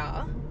what they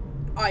are,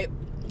 I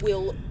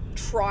will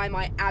try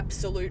my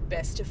absolute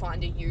best to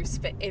find a use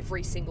for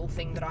every single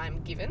thing that I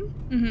am given.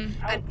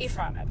 Mm-hmm. I'll And if-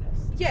 try my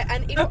best. Yeah,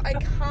 and if I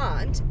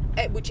can't,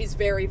 which is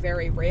very,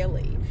 very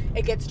rarely,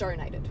 it gets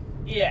donated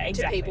Yeah,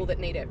 exactly. to people that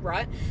need it,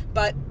 right?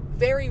 But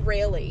very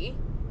rarely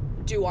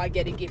do I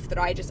get a gift that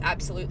I just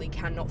absolutely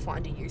cannot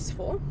find a use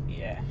for.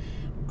 Yeah.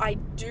 I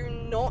do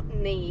not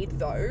need,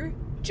 though,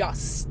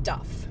 just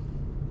stuff.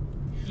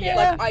 Yeah.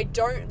 Like, I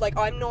don't, like,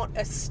 I'm not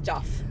a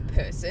stuff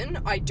person.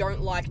 I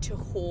don't like to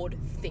hoard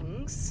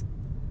things.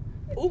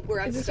 Oh, we're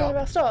at Is this one of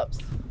our stop.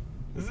 stops?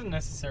 This isn't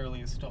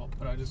necessarily a stop,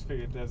 but I just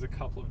figured there's a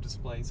couple of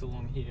displays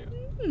along here,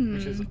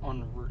 which is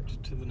en route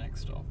to the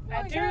next stop.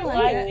 I do yeah,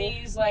 like yeah.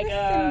 these, like,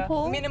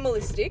 Simple.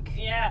 Minimalistic.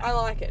 yeah. I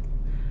like it.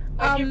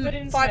 Like you put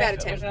in 5 some out of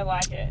effort, 10. Which I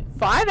like it.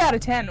 5 out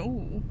of 10.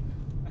 Ooh.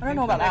 I don't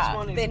know about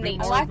that. They're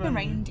neat. I like the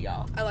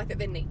reindeer. I like that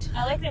they're neat.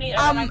 I like the neat.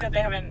 I don't like Um, that they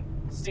haven't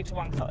stick to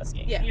one colour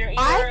scheme. Yeah. You're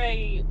either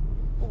a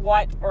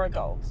white or a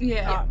gold.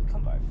 Yeah. Can't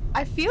come both.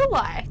 I feel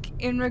like,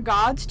 in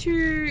regards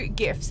to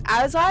gifts,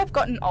 as I've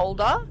gotten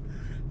older,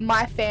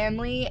 my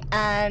family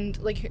and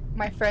like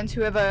my friends,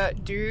 whoever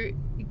do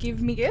give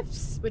me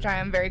gifts, which I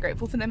am very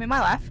grateful for them in my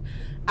life,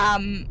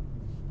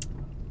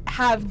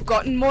 have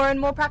gotten more and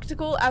more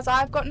practical as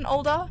I've gotten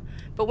older.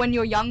 But when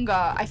you're younger,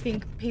 I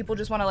think people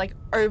just want to like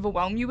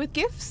overwhelm you with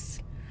gifts.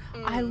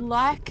 I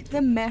like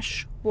the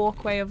mesh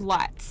walkway of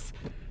lights.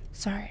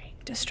 Sorry,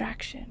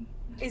 distraction.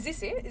 Is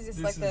this it? Is this,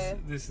 This like is the...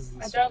 this is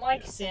the I stop, don't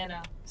like yes.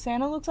 Santa.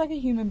 Santa looks like a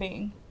human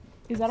being.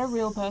 Is that a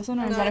real person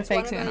or is that a it's fake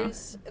one of Santa?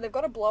 those- they've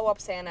got a blow-up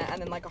Santa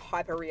and then like a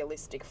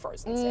hyper-realistic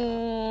frozen Santa.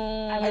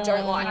 Mm, I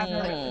don't like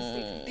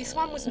that. This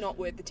one was not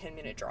worth the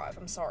 10-minute drive.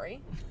 I'm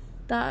sorry.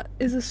 That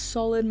is a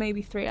solid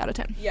maybe 3 out of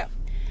 10. Yeah.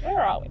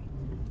 Where are we?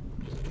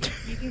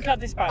 You can cut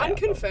this part out.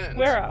 Unconfirmed.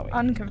 Where are we?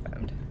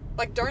 Unconfirmed.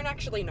 Like, don't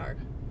actually know.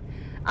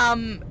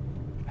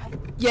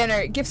 Yeah,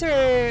 no, gifts are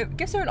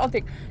an odd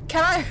thing.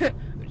 Can I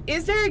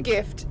is there a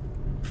gift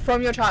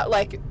from your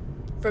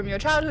from your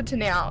childhood to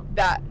now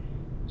that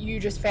you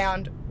just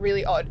found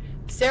really odd?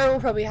 Sarah will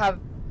probably have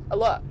a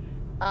lot.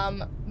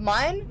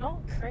 Mine, Not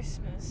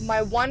Christmas.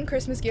 my one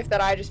Christmas gift that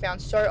I just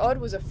found so odd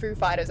was a Foo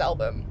Fighters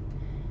album.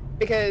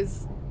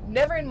 Because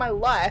never in my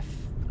life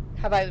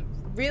have I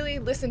really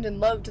listened and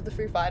loved the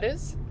Foo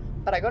Fighters,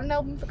 but I got an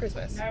album for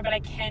Christmas. No, but I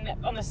can,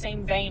 on the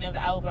same vein of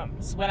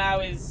albums, when I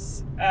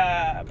was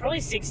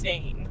probably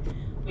 16,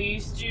 we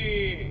used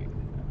to,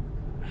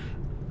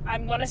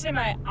 I'm going to say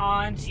my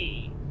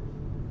auntie,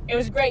 it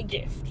was a great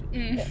gift.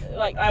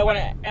 Like, I want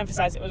to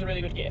emphasize it was a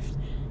really good gift.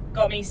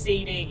 Got me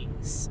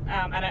CDs,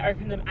 and I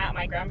opened them at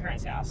my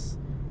grandparents' house.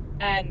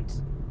 And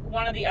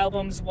one of the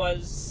albums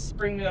was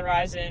Bring Me the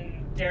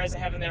Horizon, There Is a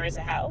Heaven, There Is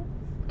a Hell.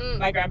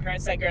 My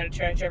grandparents that go to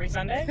church every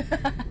Sunday.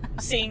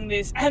 Seeing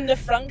this, and the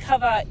front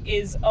cover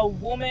is a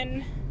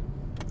woman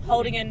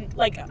holding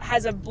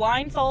has a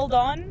blindfold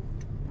on,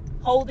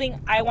 holding,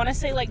 I want to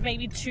say like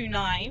maybe 2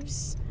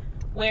 knives,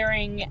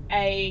 wearing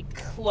a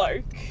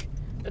cloak,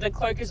 but the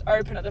cloak is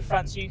open at the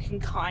front so you can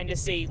kind of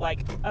see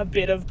like a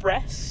bit of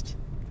breast,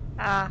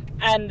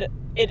 and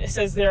it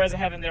says there is a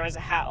heaven, there is a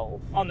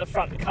hell on the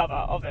front cover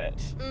of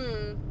it,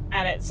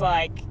 and it's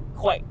like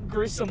quite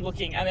gruesome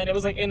looking, and then it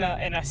was like in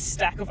a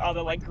stack of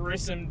other like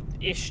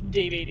gruesome-ish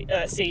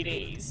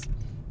CDs.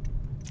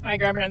 My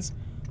grandparents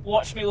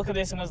watched me look at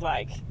this and was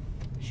like,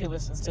 she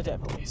listens to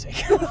devil music.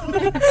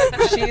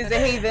 She is a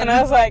heathen. And I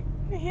was like,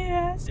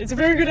 yes, it's a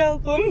very good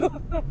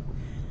album.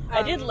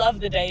 I did love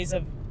the days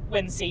of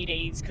when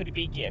CDs could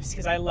be gifts,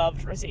 because I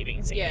loved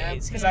receiving Yeah.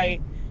 CDs, because I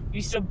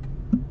used to,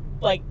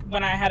 like,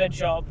 when I had a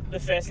job, the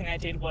first thing I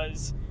did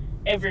was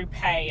every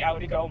pay I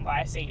would go and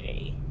buy a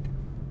CD.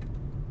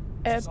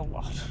 That's a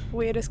lot.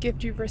 Weirdest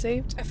gift you've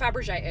received? A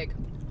Fabergé egg.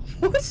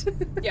 What?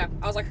 Yeah,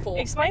 I was like 4.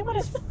 Explain what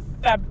a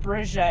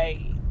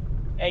Fabergé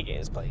egg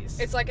is, please.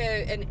 It's like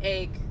an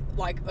egg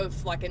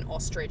of an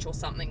ostrich or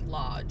something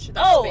large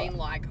that's been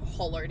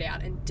hollowed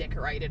out and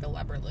decorated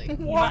elaborately.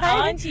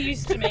 My auntie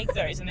used to make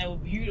those and they were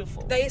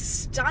beautiful. They are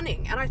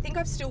stunning, and I think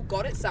I've still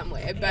got it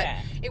somewhere, but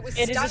it was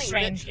stunning. It is a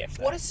strange gift,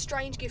 though. What a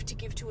strange gift to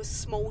give to a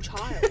small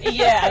child.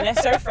 Yeah, and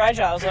they're so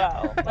fragile as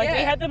well. We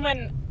had them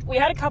we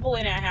had a couple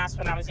in our house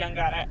when I was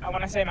younger, and I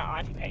want to say my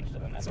auntie painted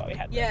them, that's why we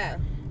had them.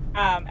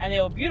 Yeah. And they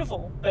were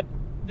beautiful, but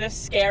the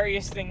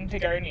scariest thing to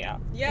go near.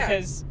 Yeah.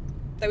 Because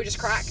they would just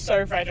crack.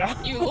 So fragile.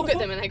 You look at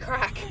them and they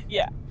crack.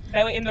 Yeah.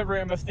 They were in the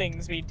room of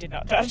things we did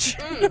not touch.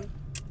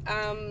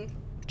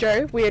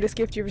 Joe, weirdest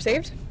gift you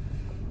received?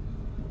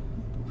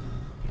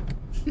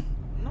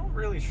 Not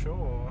really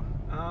sure.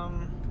 I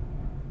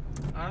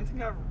don't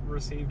think I've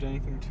received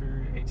anything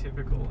too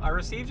atypical. I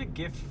received a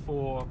gift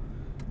for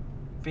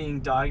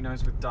being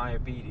diagnosed with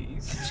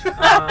diabetes.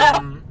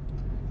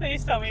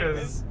 Please tell me it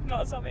was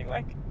not something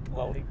like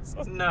lollies.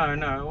 No,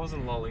 it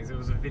wasn't lollies. It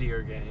was a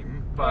video game.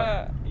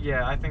 But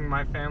yeah, I think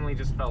my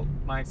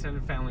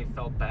extended family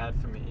felt bad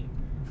for me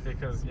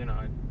because,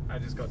 I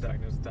just got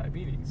diagnosed with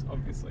diabetes,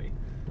 obviously,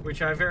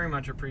 which I very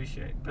much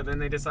appreciate. But then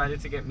they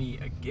decided to get me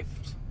a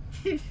gift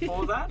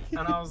for that,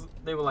 and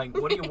they were like,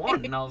 what do you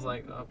want? And I was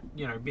like,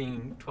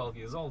 being 12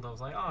 years old, I was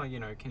like,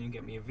 can you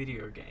get me a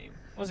video game?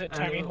 Was it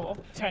Tony Hawk?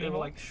 They were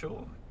like,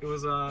 sure. It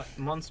was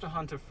Monster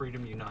Hunter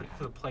Freedom Unite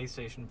for the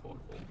PlayStation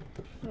Portable.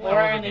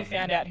 Laura only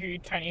found out who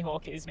Tony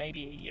Hawk is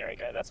maybe a year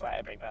ago, that's why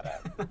I bring that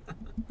up.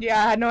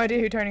 Yeah, I had no idea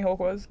who Tony Hawk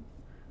was.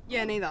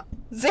 Yeah, neither.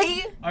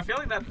 See? I feel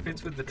like that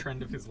fits with the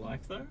trend of his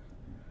life, though.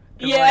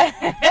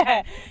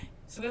 Yeah.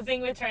 So the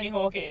thing with Tony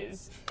Hawk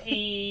is,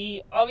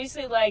 he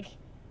obviously,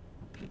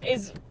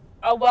 is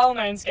a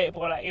well-known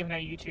skateboarder, even though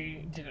you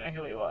two didn't know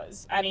who he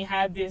was. And he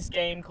had this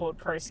game called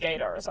Pro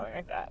Skater or something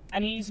like that.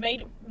 And he's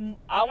made,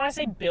 I want to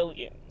say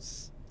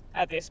billions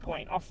at this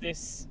point off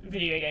this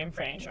video game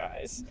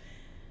franchise.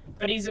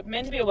 But he's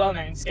meant to be a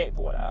well-known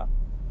skateboarder.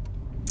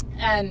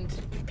 And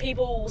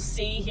people will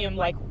see him,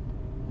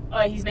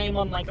 his name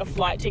on, a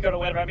flight ticket or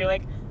whatever, and be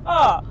like,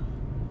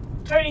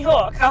 Tony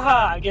Hawk,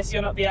 haha, I guess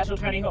you're not the actual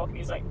Tony Hawk. And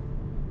he's like,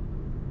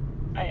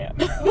 I am.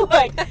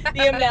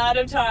 The amount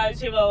of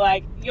times people are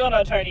like, you're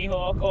not Tony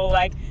Hawk, or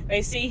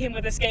they see him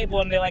with a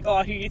skateboard and they're like,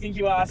 who do you think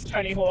you are? It's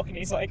Tony Hawk, and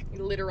he's like,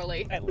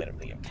 literally. I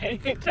literally am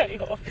Tony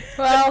Hawk.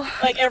 Well,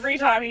 but, every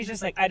time he's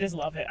just like, I just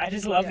love it. I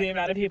just love the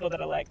amount of people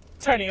that are like,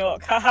 Tony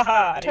Hawk, ha ha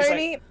ha. And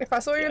Tony, if I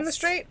saw you in the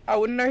street, I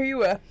wouldn't know who you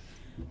were.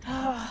 Do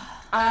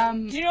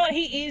you know what?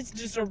 He is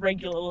just a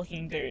regular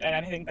looking dude, and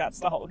I think that's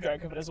the whole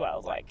joke of it as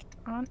well.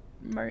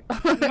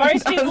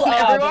 Most people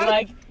are, but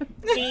I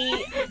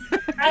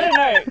don't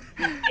know.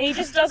 He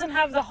just doesn't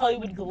have the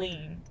Hollywood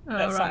gleam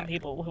that some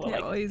people who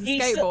are he's a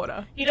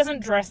skateboarder. He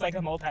doesn't dress like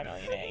a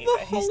multimillionaire either.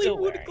 The He's still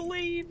Hollywood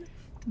wearing. gleam.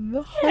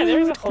 Yeah, there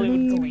is a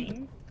Hollywood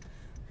gleam.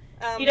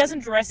 He doesn't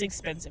dress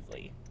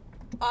expensively.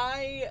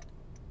 I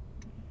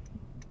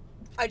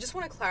just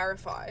want to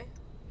clarify.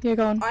 Yeah,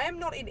 go on. I am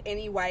not in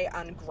any way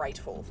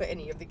ungrateful for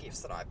any of the gifts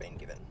that I've been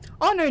given.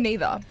 Oh, no,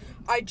 neither.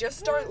 I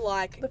just don't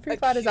like the Foo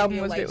Fighters album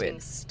was a bit accumulating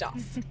weird.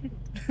 stuff.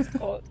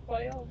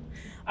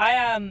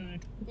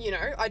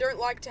 I don't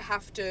like to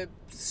have to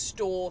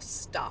store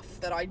stuff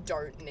that I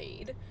don't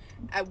need,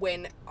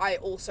 when I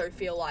also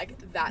feel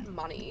like that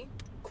money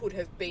could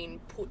have been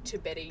put to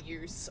better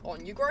use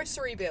on your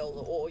grocery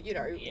bill or,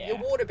 your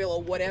water bill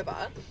or whatever.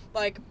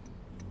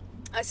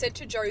 I said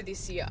to Joe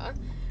this year,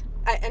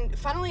 and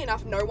funnily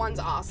enough, no one's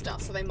asked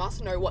us, so they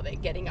must know what they're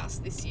getting us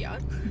this year.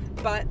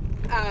 But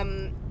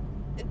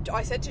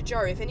I said to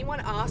Joe, if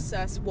anyone asks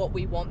us what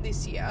we want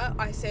this year,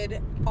 I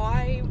said,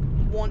 I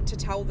want to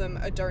tell them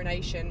a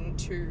donation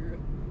to,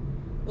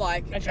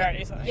 a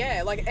charity or something.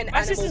 Yeah, an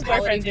My sister's animal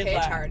boyfriend palliative did care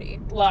that charity.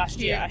 last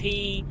year.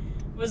 He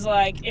was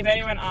like, if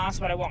anyone asks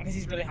what I want, because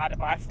he's really hard to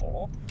buy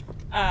for,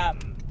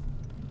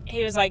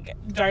 he was like,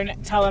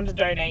 tell them to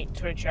donate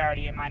to a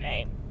charity in my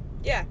name.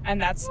 Yeah.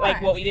 And that's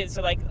what we did.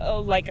 So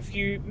a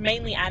few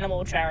mainly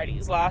animal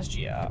charities last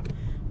year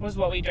was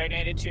what we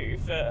donated to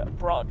for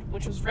Broad,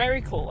 which was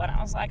very cool. And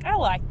I was like, I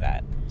like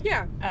that.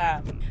 Yeah.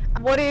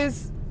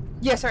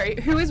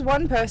 Who is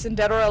one person,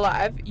 dead or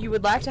alive, you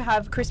would like to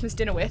have Christmas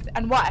dinner with,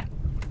 and why?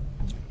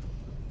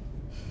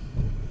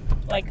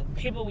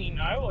 People we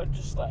know, or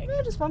just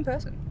Yeah, just one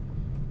person.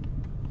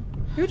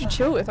 Who would you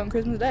chill with on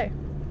Christmas Day?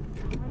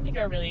 I wanted to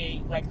go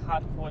really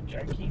hardcore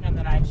joking, and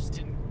then I just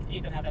didn't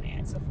even have an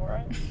answer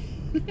for it.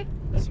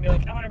 Just be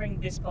like, I want to bring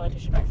this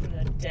politician back from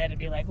the dead and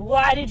be like,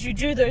 why did you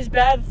do those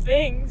bad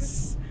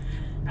things?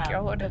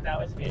 God. That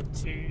was a bit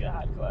too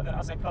hardcore. Then I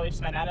was like, probably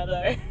just my nana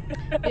though.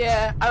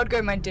 Yeah, I would go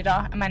with my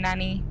didda and my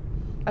nanny.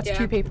 That's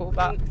 2 people,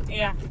 but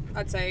yeah,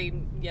 I'd say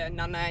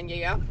nana and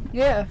yeah.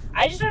 Yeah.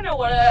 I just don't know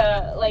what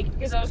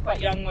because I was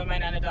quite young when my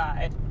nana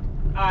died.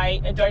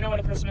 I don't know what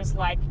a Christmas is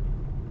what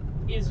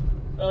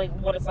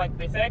it's like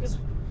with her, because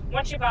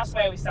once she passed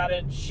away, we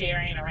started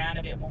sharing around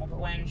a bit more. But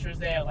when she was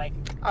there, like,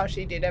 Oh,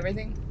 she did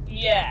everything?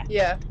 yeah.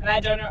 Yeah. And I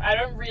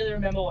don't really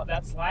remember what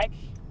that's like.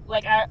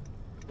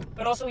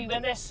 But also we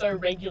went there so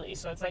regularly,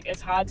 so it's like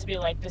it's hard to be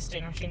like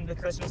distinguishing the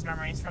Christmas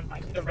memories from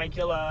like the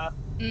regular.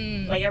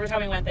 Like every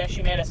time we went there,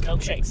 she made us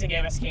milkshakes and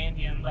gave us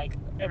candy and like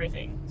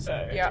everything.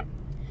 So Yeah.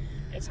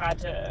 it's hard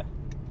to.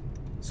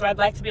 So I'd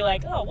like to be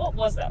like, oh, what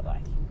was that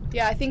like?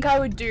 Yeah, I think I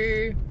would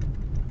do,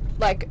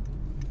 like,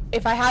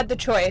 if I had the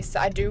choice,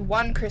 I'd do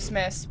one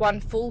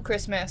full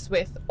Christmas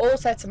with all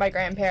sets of my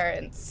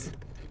grandparents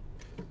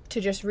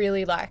to just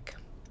really, like,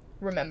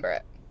 remember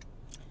it.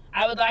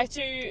 I would like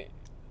to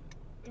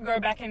go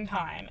back in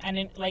time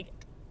and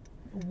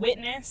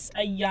witness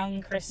a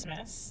young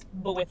Christmas,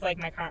 but with like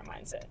my current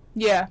mindset.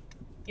 Yeah.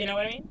 You know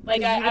what I mean?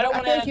 Like Yeah, I don't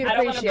want I feel like you'd to. I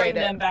don't want to appreciate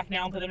bring it. them back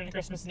now and put them into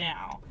Christmas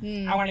now.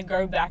 Mm. I want to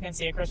go back and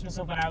see a Christmas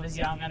of when I was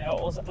young and they were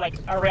all like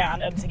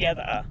around and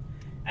together,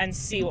 and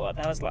see what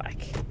that was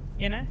like.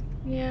 You know?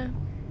 Yeah.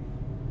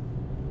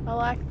 I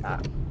like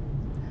that.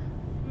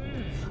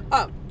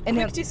 Oh, And quick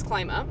now-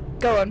 disclaimer.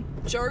 Go on.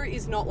 Joe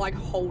is not like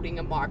holding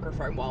a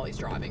microphone while he's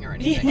driving or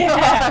anything.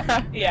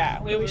 Yeah.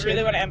 Yeah. We should.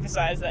 really want to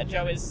emphasize that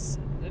Joe is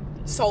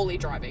Solely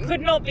driving. could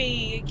not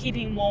be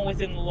keeping more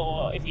within the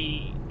law if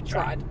he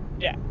tried.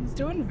 Yeah. He's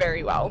doing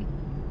very well.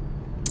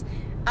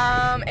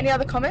 Any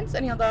other comments?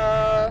 Any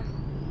other...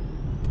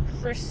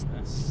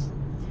 Christmas.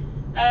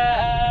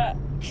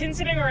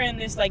 Considering we're in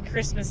this like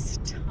Christmas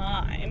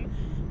time,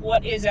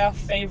 what is our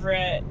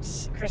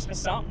favorite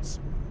Christmas songs?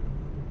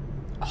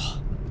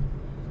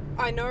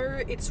 I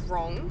know it's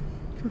wrong.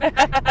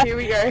 Here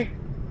we go.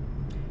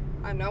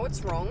 I know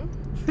it's wrong.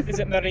 Is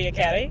it Mariah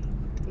Carey?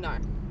 No.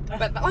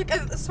 But, like,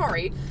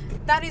 sorry.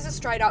 That is a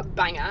straight up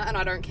banger, and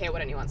I don't care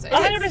what anyone says.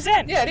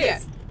 100%. Yeah, it Yeah.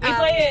 is. We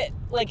play it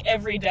like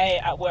every day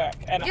at work,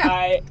 and Yeah.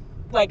 I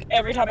like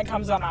every time it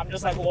comes on, I'm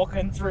just like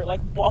walking through,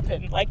 like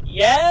bopping, like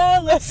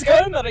yeah, let's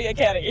go, Mariah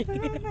Carey.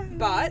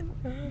 But,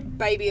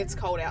 baby, it's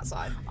cold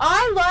outside.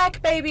 I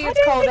like Baby It's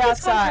I don't Cold think it's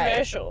Outside.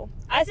 controversial.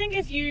 I think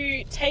if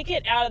you take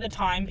it out of the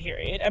time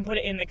period and put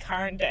it in the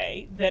current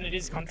day, then it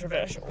is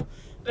controversial.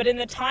 But in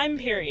the time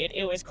period,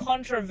 it was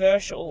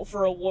controversial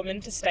for a woman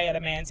to stay at a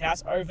man's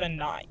house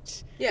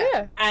overnight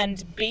Yeah.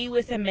 and be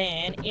with a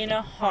man in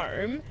a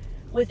home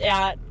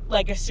without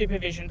like a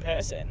supervision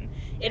person.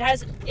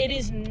 It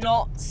is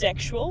not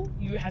sexual.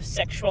 You have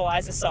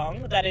sexualized a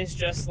song that is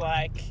just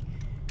like,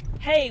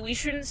 hey, we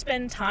shouldn't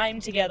spend time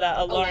together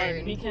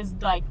alone because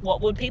like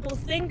what would people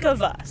think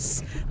of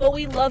us? But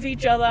we love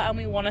each other and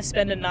we want to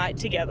spend a night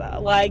together.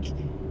 Like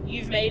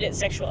you've made it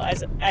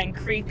sexualized and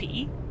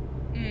creepy.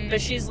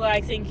 But she's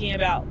like thinking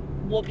about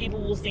what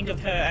people will think of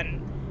her, and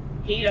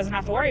he doesn't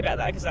have to worry about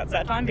that because that's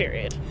that time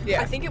period.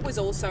 Yeah. I think it was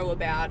also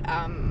about,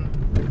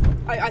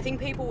 I think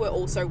people were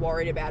also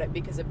worried about it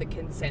because of the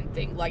consent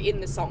thing. Like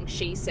in the song,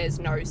 she says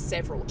no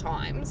several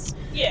times,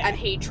 Yeah. and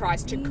he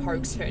tries to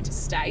coax her to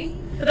stay.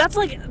 But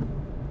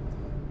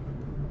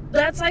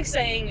that's like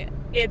saying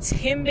it's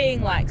him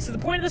being like, so the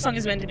point of the song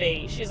is meant to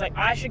be, she's like,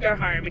 I should go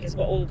home because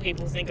what will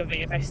people think of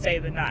me if I stay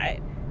the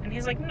night? And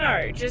he's like,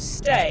 no, just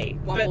stay.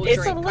 One but more it's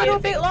It's a drink. little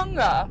bit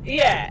longer.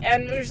 yeah,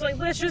 and we're just like,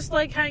 let's just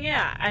like hang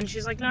out. And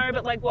she's like, no,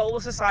 but like, what will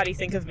society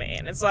think of me?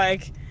 And it's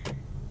like,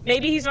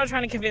 maybe he's not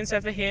trying to convince her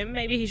for him.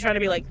 Maybe he's trying to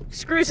be like,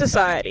 screw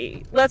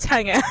society, let's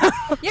hang out.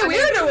 Yeah, we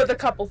don't know what the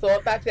couple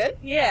thought back then.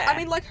 Yeah. I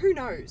mean, like, who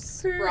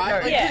knows, Who right?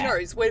 knows? Like, Yeah. who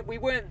knows? We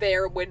weren't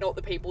there, and we're not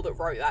the people that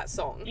wrote that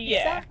song.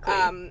 yeah.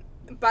 Exactly.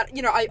 But,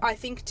 you know, I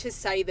think to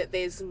say that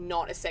there's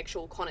not a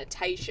sexual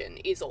connotation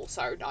is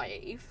also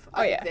naive.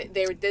 Oh, yeah.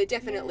 There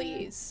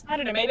definitely is. I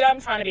don't know, maybe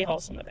I'm trying to be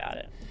wholesome about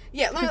it.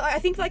 Yeah, no, I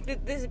think, like,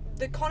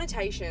 the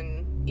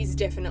connotation is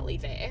definitely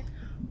there.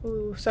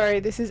 Ooh, sorry,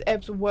 this is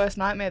Eb's worst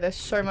nightmare. There's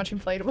so much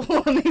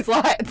inflatable on these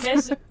lights.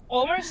 There's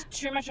almost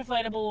too much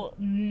inflatable,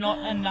 not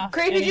enough.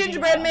 Creepy anything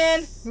gingerbread man.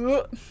 else.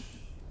 Ooh.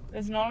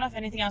 There's not enough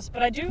anything else.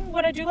 But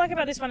what I do like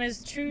about this one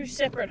is two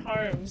separate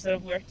homes that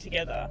have worked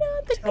together.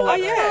 to Oh,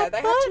 collaborate. yeah, they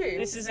have to.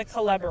 This is a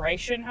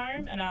collaboration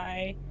home, and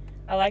I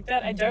like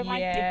that. I don't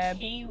Yeah. like the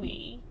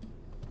kiwi.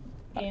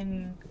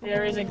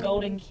 There is a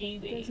golden There's a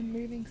kiwi.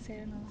 moving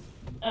Santa.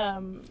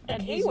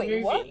 And he's kiwi,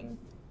 moving. what?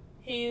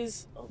 He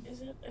is. Oh,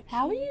 is it? A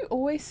How are kiwi? you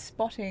always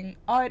spotting?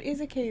 Oh, it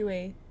is a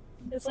kiwi.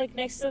 It's like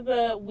next to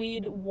the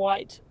weird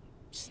white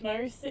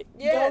snow thing.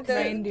 Yeah, dog the-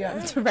 thing. Reindeer.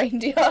 It's a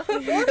reindeer. What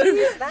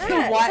is that? The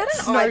Is white that an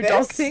snow dog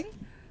ibis? thing.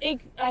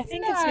 I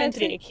think No, it's meant to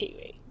it's be a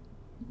kiwi.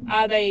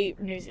 Are they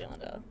New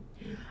Zealander?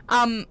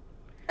 I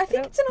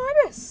think it's an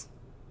ibis.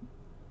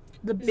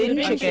 the Is it a bin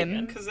bin chicken.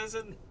 chicken?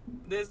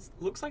 Because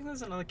looks like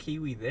there's another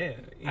kiwi there.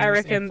 in I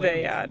this reckon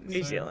they inflatable are thing,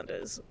 New so-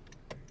 Zealanders.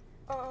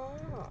 Oh.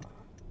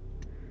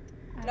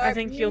 I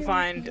think you'll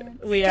find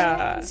we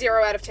are.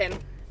 0 out of 10.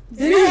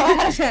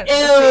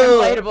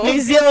 Inflatable. New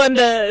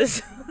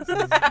Zealanders.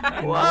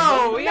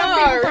 Whoa, we No,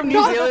 have people from New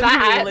not Zealand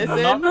that. who No,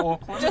 listen. not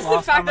Auckland. Just the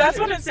Last fact time I That's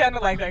checked. what it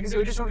sounded like, though, because we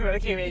were just talking about the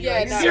kiwi. Yeah,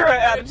 Like, no. 0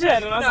 out of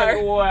 10, and I was No.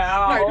 like,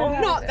 wow. No,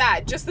 not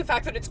that. Just the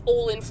fact that it's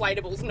all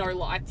inflatables, no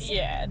lights.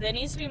 Yeah, there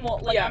needs to be more.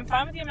 Like, Yeah. I'm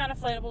fine with the amount of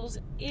inflatables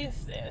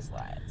if there's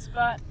lights,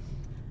 but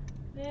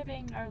There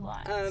being no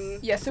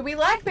lights. Yeah, so we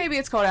like Baby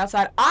It's Cold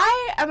Outside.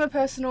 I am a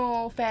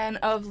personal fan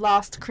of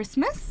Last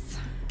Christmas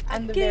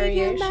and the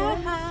variations.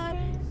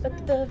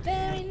 But the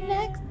very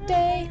next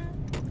day,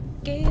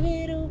 gave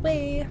it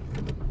away.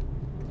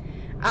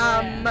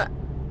 I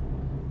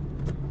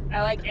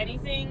like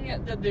anything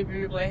that the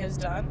Buble has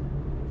done.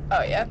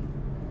 Oh yeah.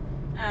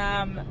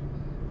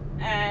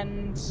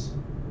 And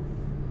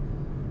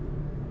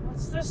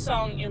what's the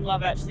song in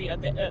Love Actually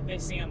they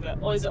sing on the,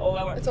 or is it All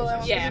I Want? It's All I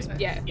Want for Yeah, Christmas.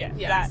 yeah, Yeah,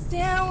 yeah. that.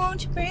 Sarah,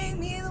 won't you bring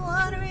me the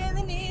one I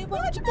really need?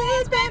 Won't you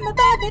please bring my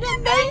baby to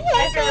me?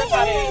 My favorite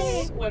part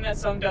is when that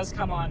song does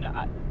come on.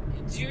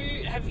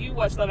 Have you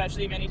watched Love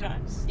Actually many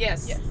times?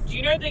 Yes. Yes. Do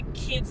you know the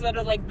kids that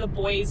are like the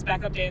boys'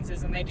 backup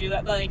dancers and they do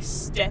that like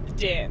step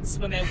dance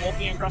when they're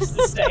walking across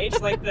the stage,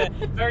 like the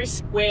very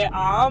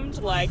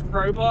square-armed like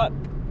robot?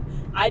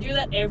 I do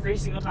that every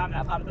single time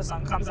that part of the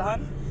song comes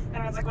on.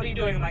 And I was like, what are you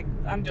doing? I'm like,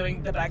 I'm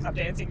doing the backup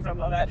dancing from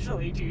Love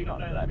Actually. Do you not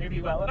know that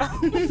movie well enough?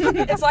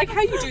 It's like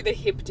how you do the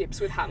hip dips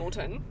with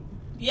Hamilton.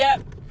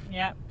 Yep.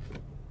 I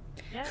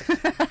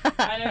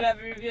know that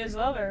movie as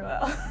well very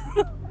well.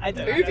 I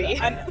don't Movie? know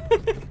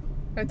that.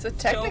 It's a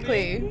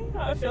technically.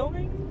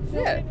 Filming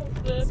Yeah,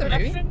 of the it's a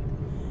movie.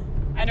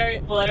 production. I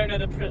know. Well, I don't know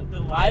the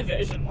live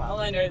version well.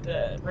 I know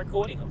the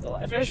recording of the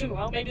live version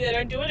well. Maybe they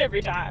don't do it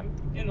every time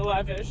in the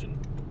live version.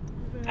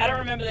 I don't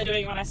remember they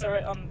doing it when I saw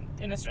it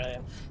in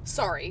Australia.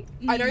 Sorry,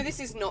 I know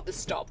this is not the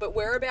stop, but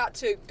we're about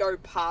to go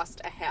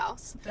past a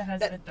house That has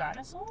That- a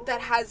dinosaur.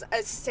 that has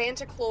a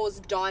Santa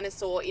Claus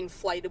dinosaur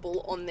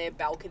inflatable on their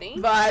balcony.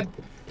 Vibe.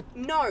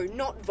 No,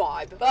 not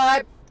vibe.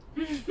 Vibe.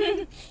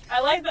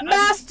 I like that.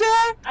 Master,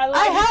 I like.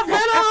 I have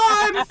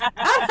little arms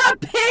and a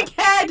big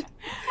head.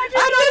 And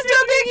I'm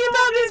still thinking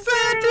about this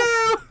fan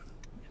too.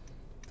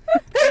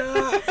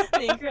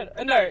 The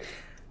Incredible. No,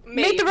 Meet the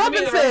Meet the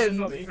Robinsons.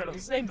 not the Incredible.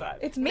 Same vibe.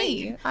 It's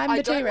me. I'm I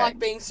the don't T-Rex. like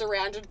being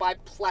surrounded by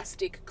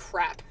plastic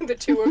crap. The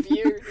two of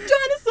you.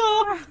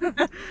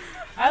 Dinosaur!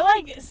 I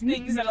like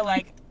things that are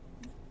like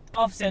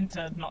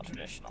off-center, not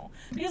traditional.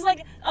 Because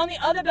like on the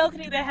other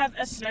balcony they have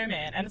a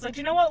snowman, and it's like, do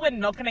you know what we're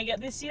not gonna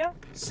get this year?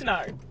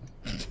 Snow.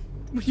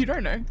 You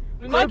don't know.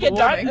 We might get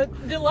Global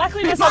warming. the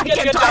likeliness We of might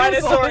getting get a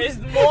dinosaur dinosaurs.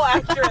 is more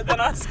accurate than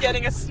us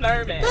getting a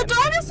snowman. The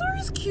dinosaur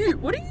is cute.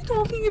 What are you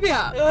talking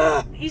about?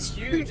 Ugh, he's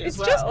huge It's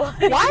as just, well.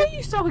 why are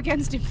you so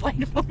against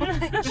inflatables?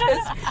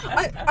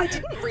 I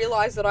didn't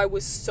realise that I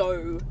was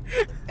so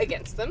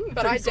against them,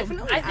 but I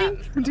definitely I think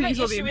am. Do my you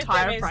saw the issue with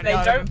entire them is front they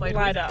yard of don't inflatables?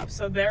 light up,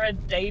 so they're a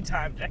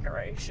daytime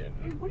decoration.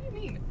 What do you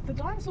mean? The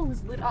dinosaur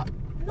was lit up.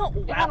 Not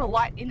It had a wow.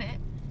 light in it.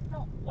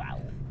 Not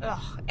wow.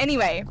 Ugh.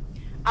 Anyway,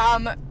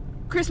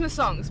 Christmas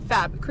songs,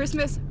 fab.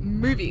 Christmas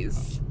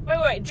movies.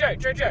 Wait, Joe,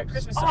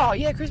 Christmas song. Oh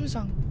yeah, Christmas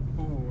song.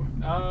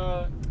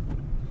 Ooh,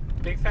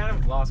 big fan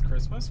of Last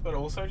Christmas, but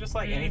also just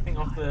like anything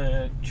off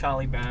the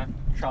Charlie Brown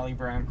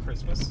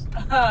Christmas.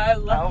 I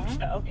love Album?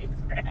 Charlie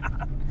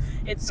Brown.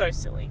 It's so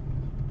silly.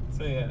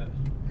 So yeah.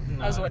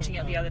 I was watching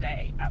it the other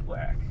day at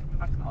work. I'm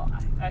not gonna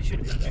lie. I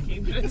should have been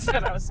working, but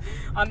instead I was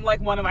on like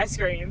one of my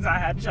screens. I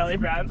had Charlie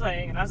Brown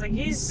playing, and I was like,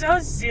 he's so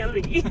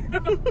silly.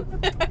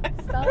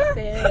 So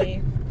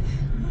silly.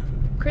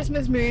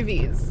 Christmas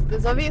movies.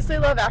 There's obviously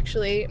Love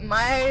Actually.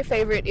 My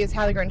favorite is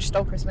How the Grinch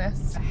Stole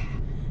Christmas.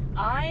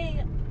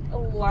 I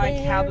like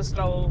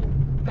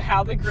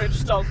how the Grinch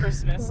stole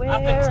Christmas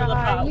up until the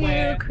part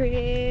where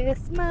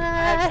Christmas?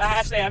 I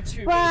actually have two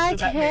beefs Why with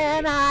that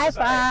can't movie. I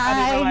Sorry,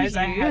 I didn't realize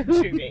I find had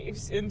you? two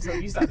beefs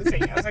until you started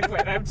singing. I was like,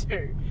 wait, I have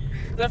two.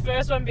 The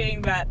first one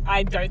being that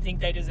I don't think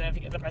they deserve to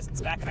get the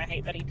presents back, and I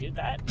hate that he did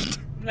that.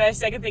 And the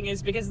second thing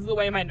is because of the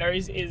way my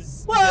nose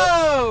is.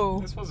 Whoa!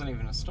 This wasn't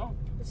even a stop.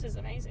 This is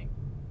amazing.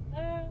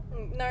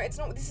 No, it's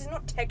not. This is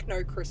not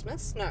techno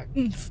Christmas. No.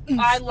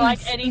 I like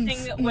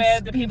anything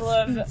where the people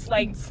have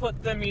like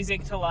put the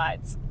music to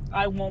lights.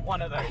 I want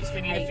one of those.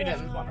 We need to finish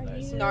with one of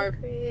those. No.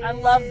 I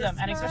love them,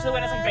 and especially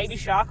when it's like Baby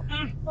Shark.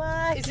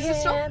 Why Is this a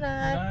stop?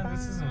 No,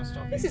 this isn't a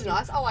stop. This is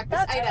nice. I like this.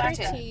 That's 8 out of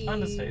 10. pretty.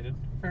 Understated.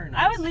 Very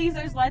nice. I would leave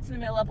those lights in the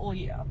middle up all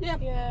year. Yeah,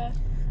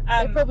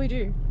 they probably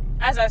do.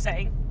 As I was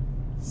saying,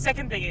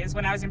 second thing is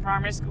when I was in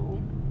primary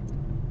school,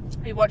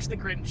 we watched The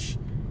Grinch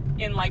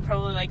in like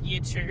probably like year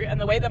 2,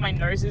 and the way that my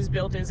nose is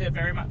built is it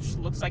very much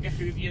looks like a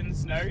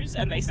Whovian's nose,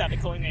 and they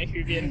started calling me a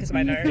Whovian because of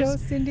my nose.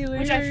 Cindy Lou.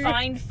 Which I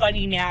find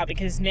funny now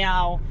because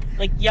now,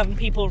 like, young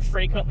people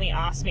frequently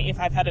ask me if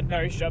I've had a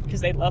nose job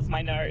because they love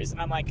my nose.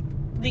 And I'm like,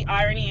 the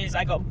irony is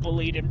I got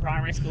bullied in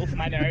primary school for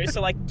my nose.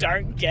 So, like,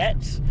 don't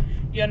get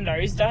your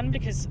nose done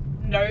because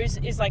nose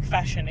is like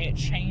fashion. It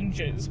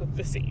changes with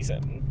the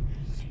season.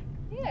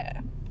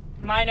 Yeah.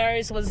 My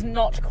nose was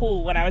not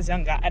cool when I was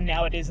younger, and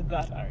now it is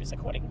the nose,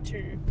 according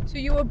to So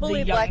you were the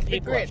bullied young like the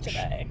people of Grinch.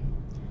 today.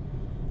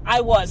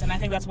 I was, and I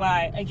think that's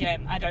why,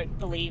 again, I don't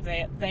believe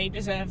they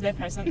deserve their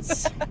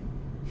presents.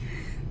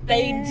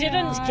 They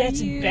didn't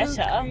get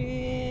better.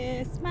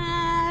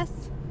 Christmas,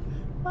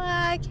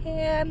 why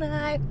can't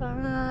I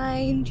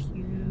find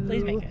you?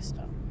 Please make her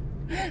stop.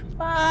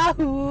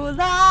 Wahoo,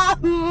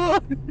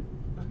 lahu.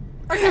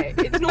 Okay,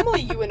 it's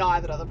normally you and I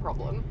that are the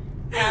problem.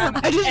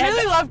 I just and-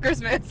 really love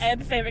Christmas.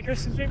 And favorite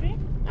Christmas movie?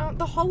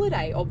 The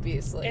Holiday,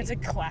 obviously. It's a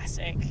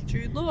classic.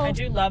 Jude Law. I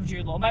do love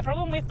Jude Law. My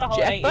problem with The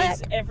Holiday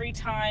is every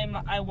time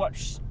I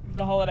watch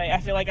The Holiday, I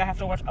feel like I have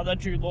to watch other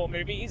Jude Law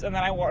movies, and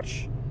then I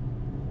watch...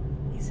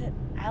 Is it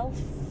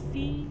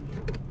Alfie?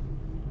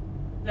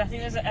 I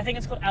think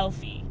it's called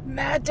Alfie.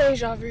 Mad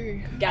deja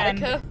vu.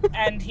 Gattaca.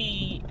 And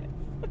he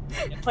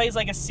plays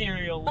like a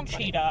serial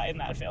cheater in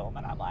that film,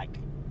 and I'm like,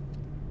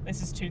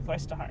 this is too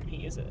close to home.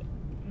 He is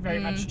very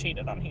much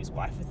cheated on his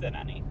wife with the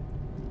nanny.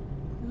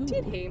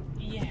 Did he?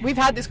 Yeah. We've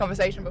had this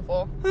conversation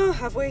before. Oh,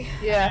 have we?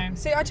 Yeah.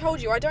 See, I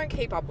told you, I don't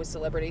keep up with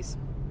celebrities.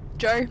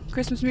 Joe,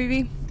 Christmas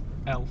movie.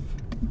 Elf.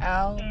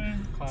 Al.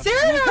 Classic.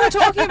 Sarah and I were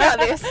talking about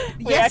this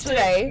We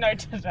yesterday. No,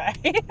 today.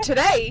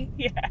 Today?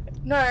 Yeah.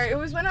 No, it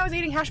was when I was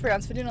eating hash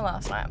browns for dinner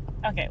last night.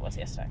 Okay, it was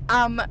yesterday.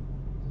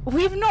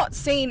 We've not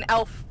seen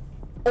Elf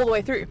all the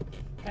way through.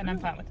 And I'm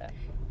fine with that.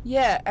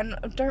 Yeah, and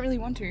I don't really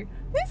want to.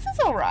 This is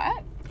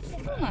alright. It's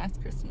a nice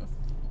Christmas.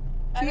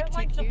 I don't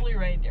like the cute. Blue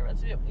Reindeer.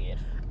 It's a bit weird.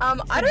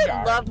 I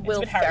don't love It's Will a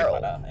bit Harry Ferrell.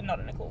 Potter, and not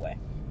in a cool way.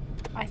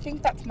 I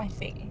think that's my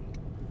thing.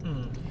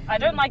 I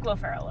don't like Will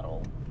Ferrell at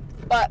all.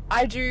 But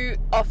I do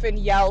often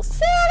yell,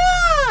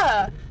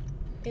 Sarah!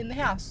 In the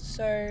house,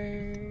 so...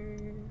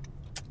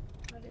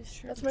 That is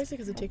true. That's mostly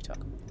because of TikTok.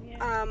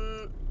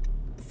 Yeah.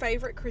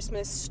 Favorite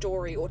Christmas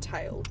story or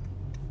tale?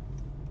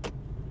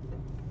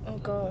 Oh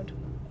god.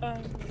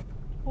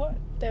 What?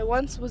 There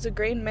once was a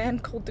green man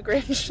called the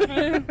Grinch.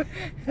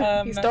 He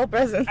Um, stole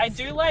presents. I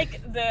do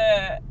like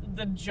the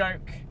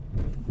joke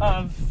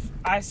of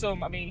I saw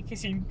Mummy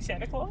kissing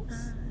Santa Claus.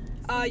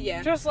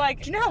 Yeah. Just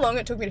like Do you know how long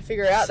it took me to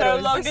figure out that it so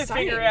was long the to same?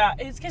 figure out.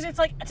 It's because it's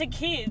like to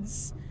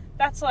kids,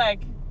 that's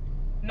like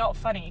not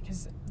funny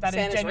because that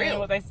Santa's is genuinely real.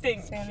 what they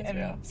think. Santa's and,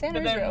 real. Santa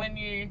but is then real. when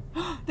you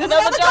There's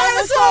another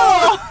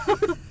another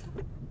dinosaur!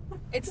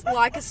 It's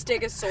like a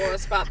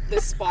stegosaurus, but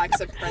the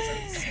spikes are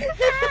presents.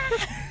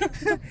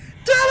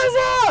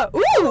 Dinosaur!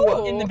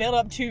 Ooh! in the build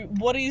up to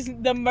what is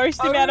the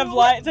most amount of Oh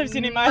lights I've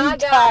seen in my my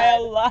entire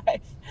God.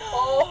 life.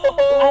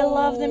 Oh, I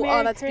love the Merry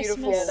Oh, that's Christmas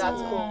beautiful. Yeah,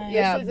 that's cool. sign.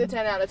 Yeah. This is a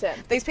 10 out of 10.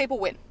 These people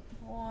win.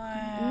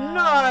 Wow.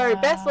 No,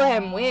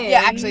 Bethlehem wins.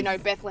 Yeah, actually, no,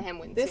 Bethlehem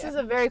wins. This is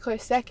a very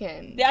close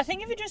second. Yeah, I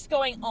think if you're just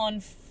going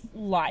on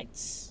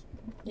lights,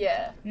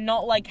 Yeah.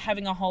 not like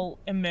having a whole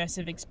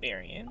immersive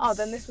experience. Oh,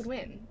 then this would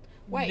win.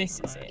 Wait, this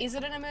is it. Is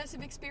it an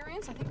immersive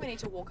experience? I think we need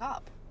to walk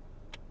up.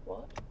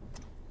 What?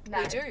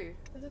 We do.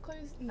 Is it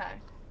closed? No.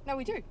 No,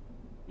 we do.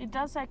 It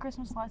does say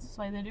Christmas lights this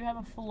way. They do have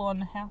a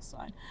full-on house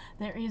sign.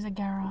 There is a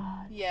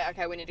garage. Yeah,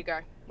 okay, we need to go.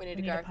 We need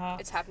to need go. to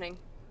park. It's happening.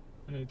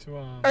 I need to,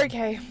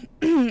 Okay.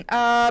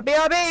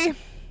 BRB.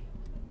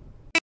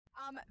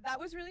 That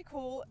was really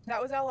cool.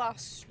 That was our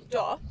last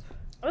stop.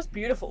 That was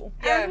beautiful.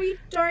 Yeah. And we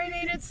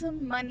donated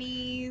some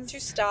monies To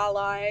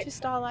Starlight. to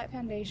Starlight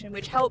Foundation,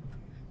 which help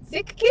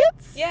sick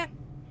kids. Yeah.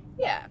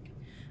 Yeah.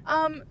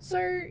 So,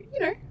 you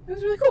know, it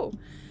was really cool.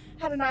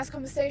 Had a nice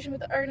conversation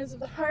with the owners of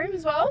the home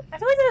as well. I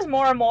feel like there's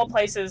more and more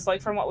places,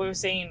 like from what we've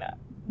seen,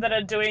 that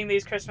are doing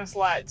these Christmas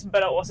lights,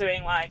 but are also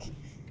being like,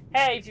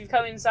 hey, if you've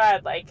come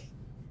inside, like,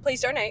 Please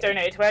donate.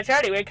 donate to our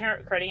charity. We're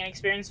creating an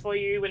experience for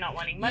you. We're not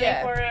wanting money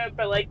Yeah. for it,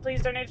 but like,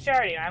 please donate to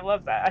charity. And I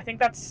love that. I think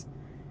that's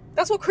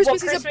That's what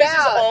Christmas, what is Christmas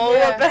about. is all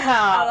Yeah. about.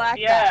 I like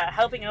yeah, that.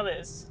 helping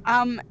others.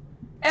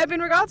 Eb, in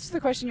regards to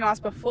the question you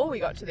asked before we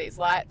got to these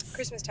lights,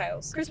 Christmas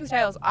tales. Christmas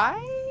tales,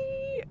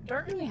 I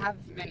don't really have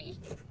many.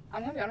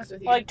 I'm gonna be honest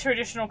with you. Like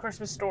traditional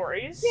Christmas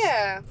stories.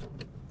 Yeah.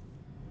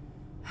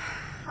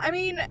 I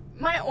mean,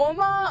 my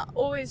Oma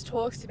always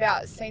talks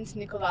about Saint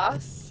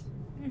Nicholas,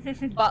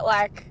 but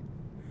like,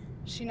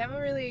 she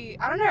never really,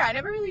 I don't know, I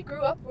never really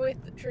grew up with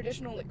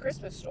traditional like,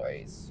 Christmas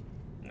stories.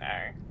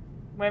 No.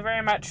 We're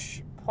very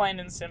much plain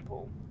and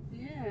simple.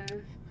 Yeah.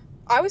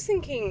 I was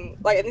thinking,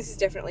 like, and this is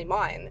definitely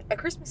mine, A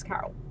Christmas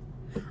Carol.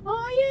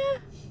 Oh,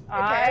 yeah.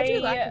 Okay, I do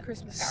like A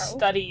Christmas Carol.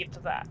 studied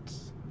that.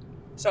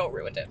 So it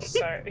ruined it.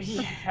 So,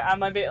 yeah,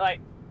 I'm a bit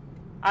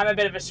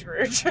of a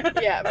Scrooge.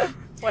 Yeah.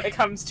 when it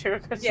comes to a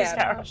Christmas Yeah.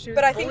 Carol. She was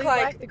But I think,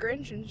 bullied like- the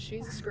Grinch and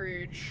she's a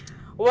Scrooge.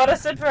 What a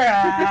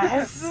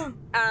surprise!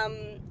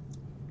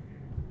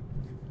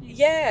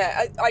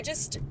 Yeah, I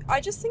just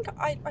think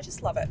I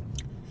just love it.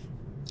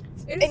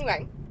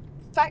 Anyway,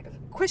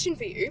 question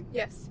for you,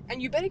 Yes.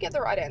 and you better get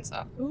the right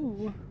answer.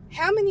 Ooh.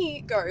 How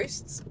many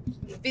ghosts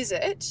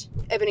visit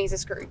Ebenezer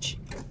Scrooge?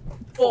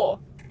 4.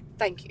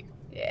 Thank you.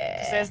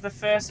 Yeah. There's the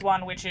first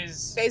one, which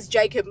is, There's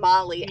Jacob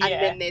Marley, and Yeah.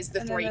 then there's the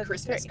And then three there's the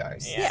Christmas 3.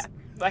 ghosts. yeah,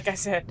 like I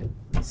said,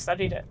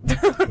 studied it.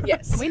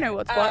 Yes. We know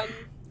what's what.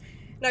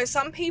 No,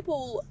 some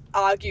people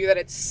argue that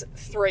it's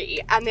 3,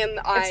 and then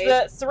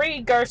It's the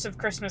 3 ghosts of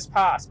Christmas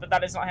past, but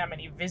that is not how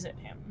many visit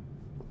him.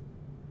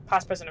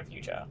 Past, present, and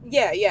future.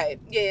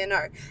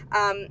 no.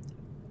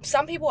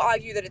 Some people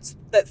argue that it's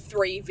that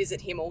 3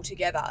 visit him all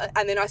together,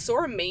 and then I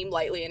saw a meme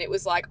lately, and it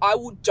was like, "I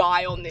will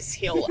die on this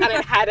hill," and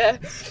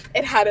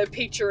it had a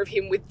picture of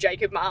him with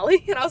Jacob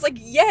Marley, and I was like,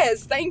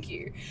 "Yes, thank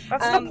you."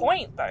 That's the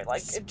point, though.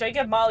 Like, if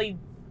Jacob Marley,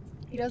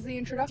 He does the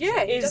introduction.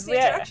 Yeah, he Is- does the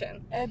yeah.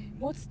 introduction.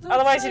 What's the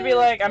otherwise he'd be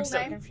like, I'm full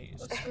still name? confused.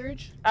 What's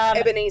Scrooge?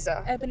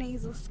 Ebenezer.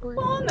 Ebenezer Scrooge.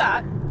 On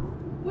that,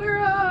 we're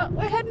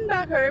heading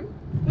back home.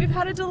 we've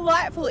had a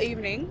delightful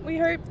evening. We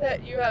hope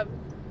that you have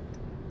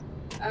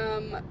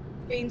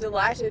been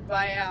delighted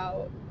by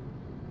our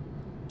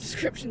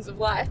descriptions of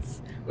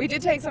lights. We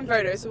did take some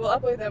photos, so we'll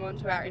upload them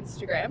onto our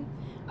Instagram.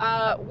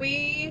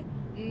 We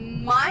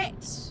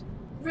might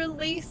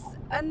release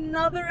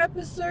another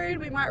episode.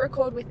 We might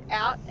record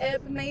without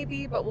Eb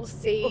maybe, but we'll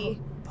see.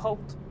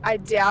 Bold. I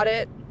doubt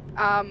it,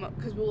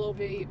 because we'll all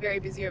be very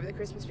busy over the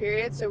Christmas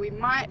period, so we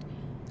might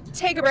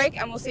take a break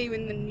and we'll see you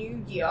in the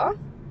new year.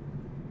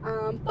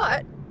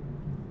 But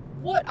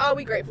what are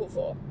we grateful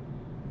for?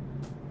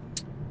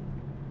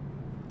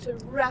 To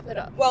wrap it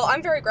up. Well,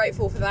 I'm very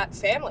grateful for that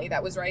family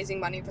that was raising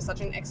money for such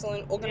an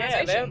excellent Yeah,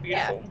 organisation. they're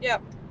beautiful. Yeah.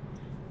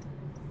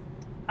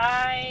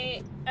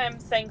 I am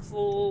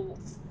thankful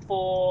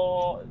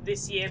for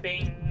this year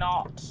being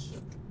not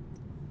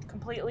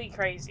completely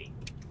crazy,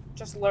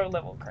 just low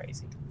level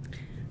crazy.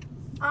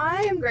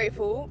 I am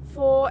grateful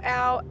for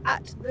our,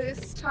 at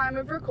this time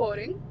of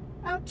recording,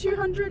 our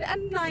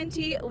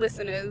 290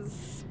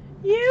 listeners.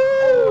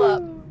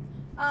 You,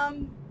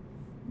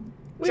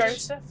 Which-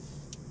 Joseph.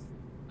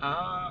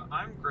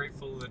 I'm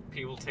grateful that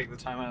people take the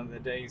time out of their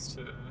days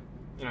to,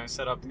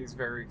 set up these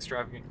very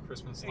extravagant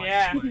Christmas light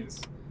Yeah.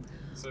 displays,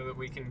 so that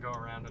we can go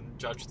around and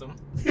judge them.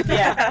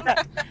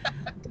 Yeah.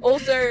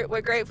 Also,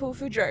 we're grateful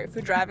for Joe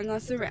for driving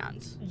us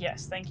around.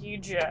 Yes, thank you,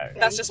 Joe.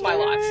 That's just my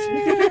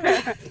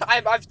Thank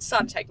life. I've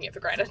started taking it for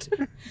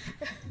granted.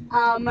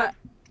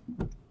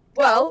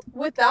 Well,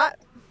 with that,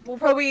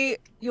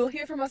 you'll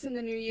hear from us in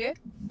the new year.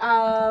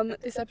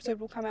 This episode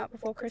will come out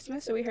before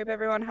Christmas, so we hope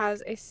everyone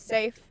has a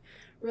safe,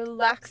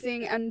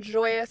 relaxing, and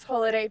joyous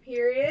holiday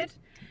period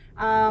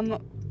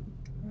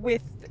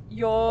with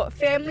your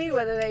family,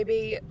 whether they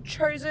be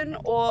chosen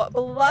or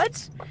blood,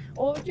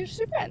 or just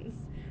your friends.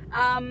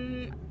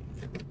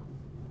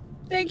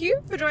 Thank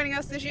you for joining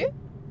us this year.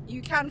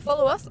 You can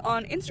follow us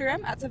on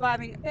Instagram at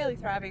Surviving Barely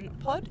Thriving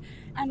Pod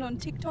and on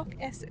TikTok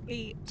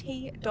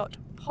sbt.pod.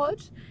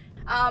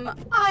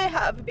 I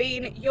have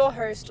been your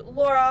host,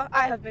 Laura.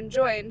 I have been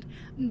joined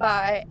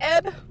by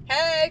Eb.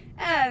 Hey!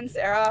 And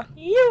Sarah.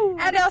 You.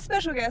 And our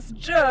special guest,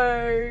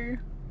 Joe.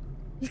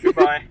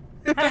 Goodbye.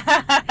 Bye.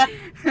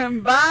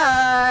 Bye.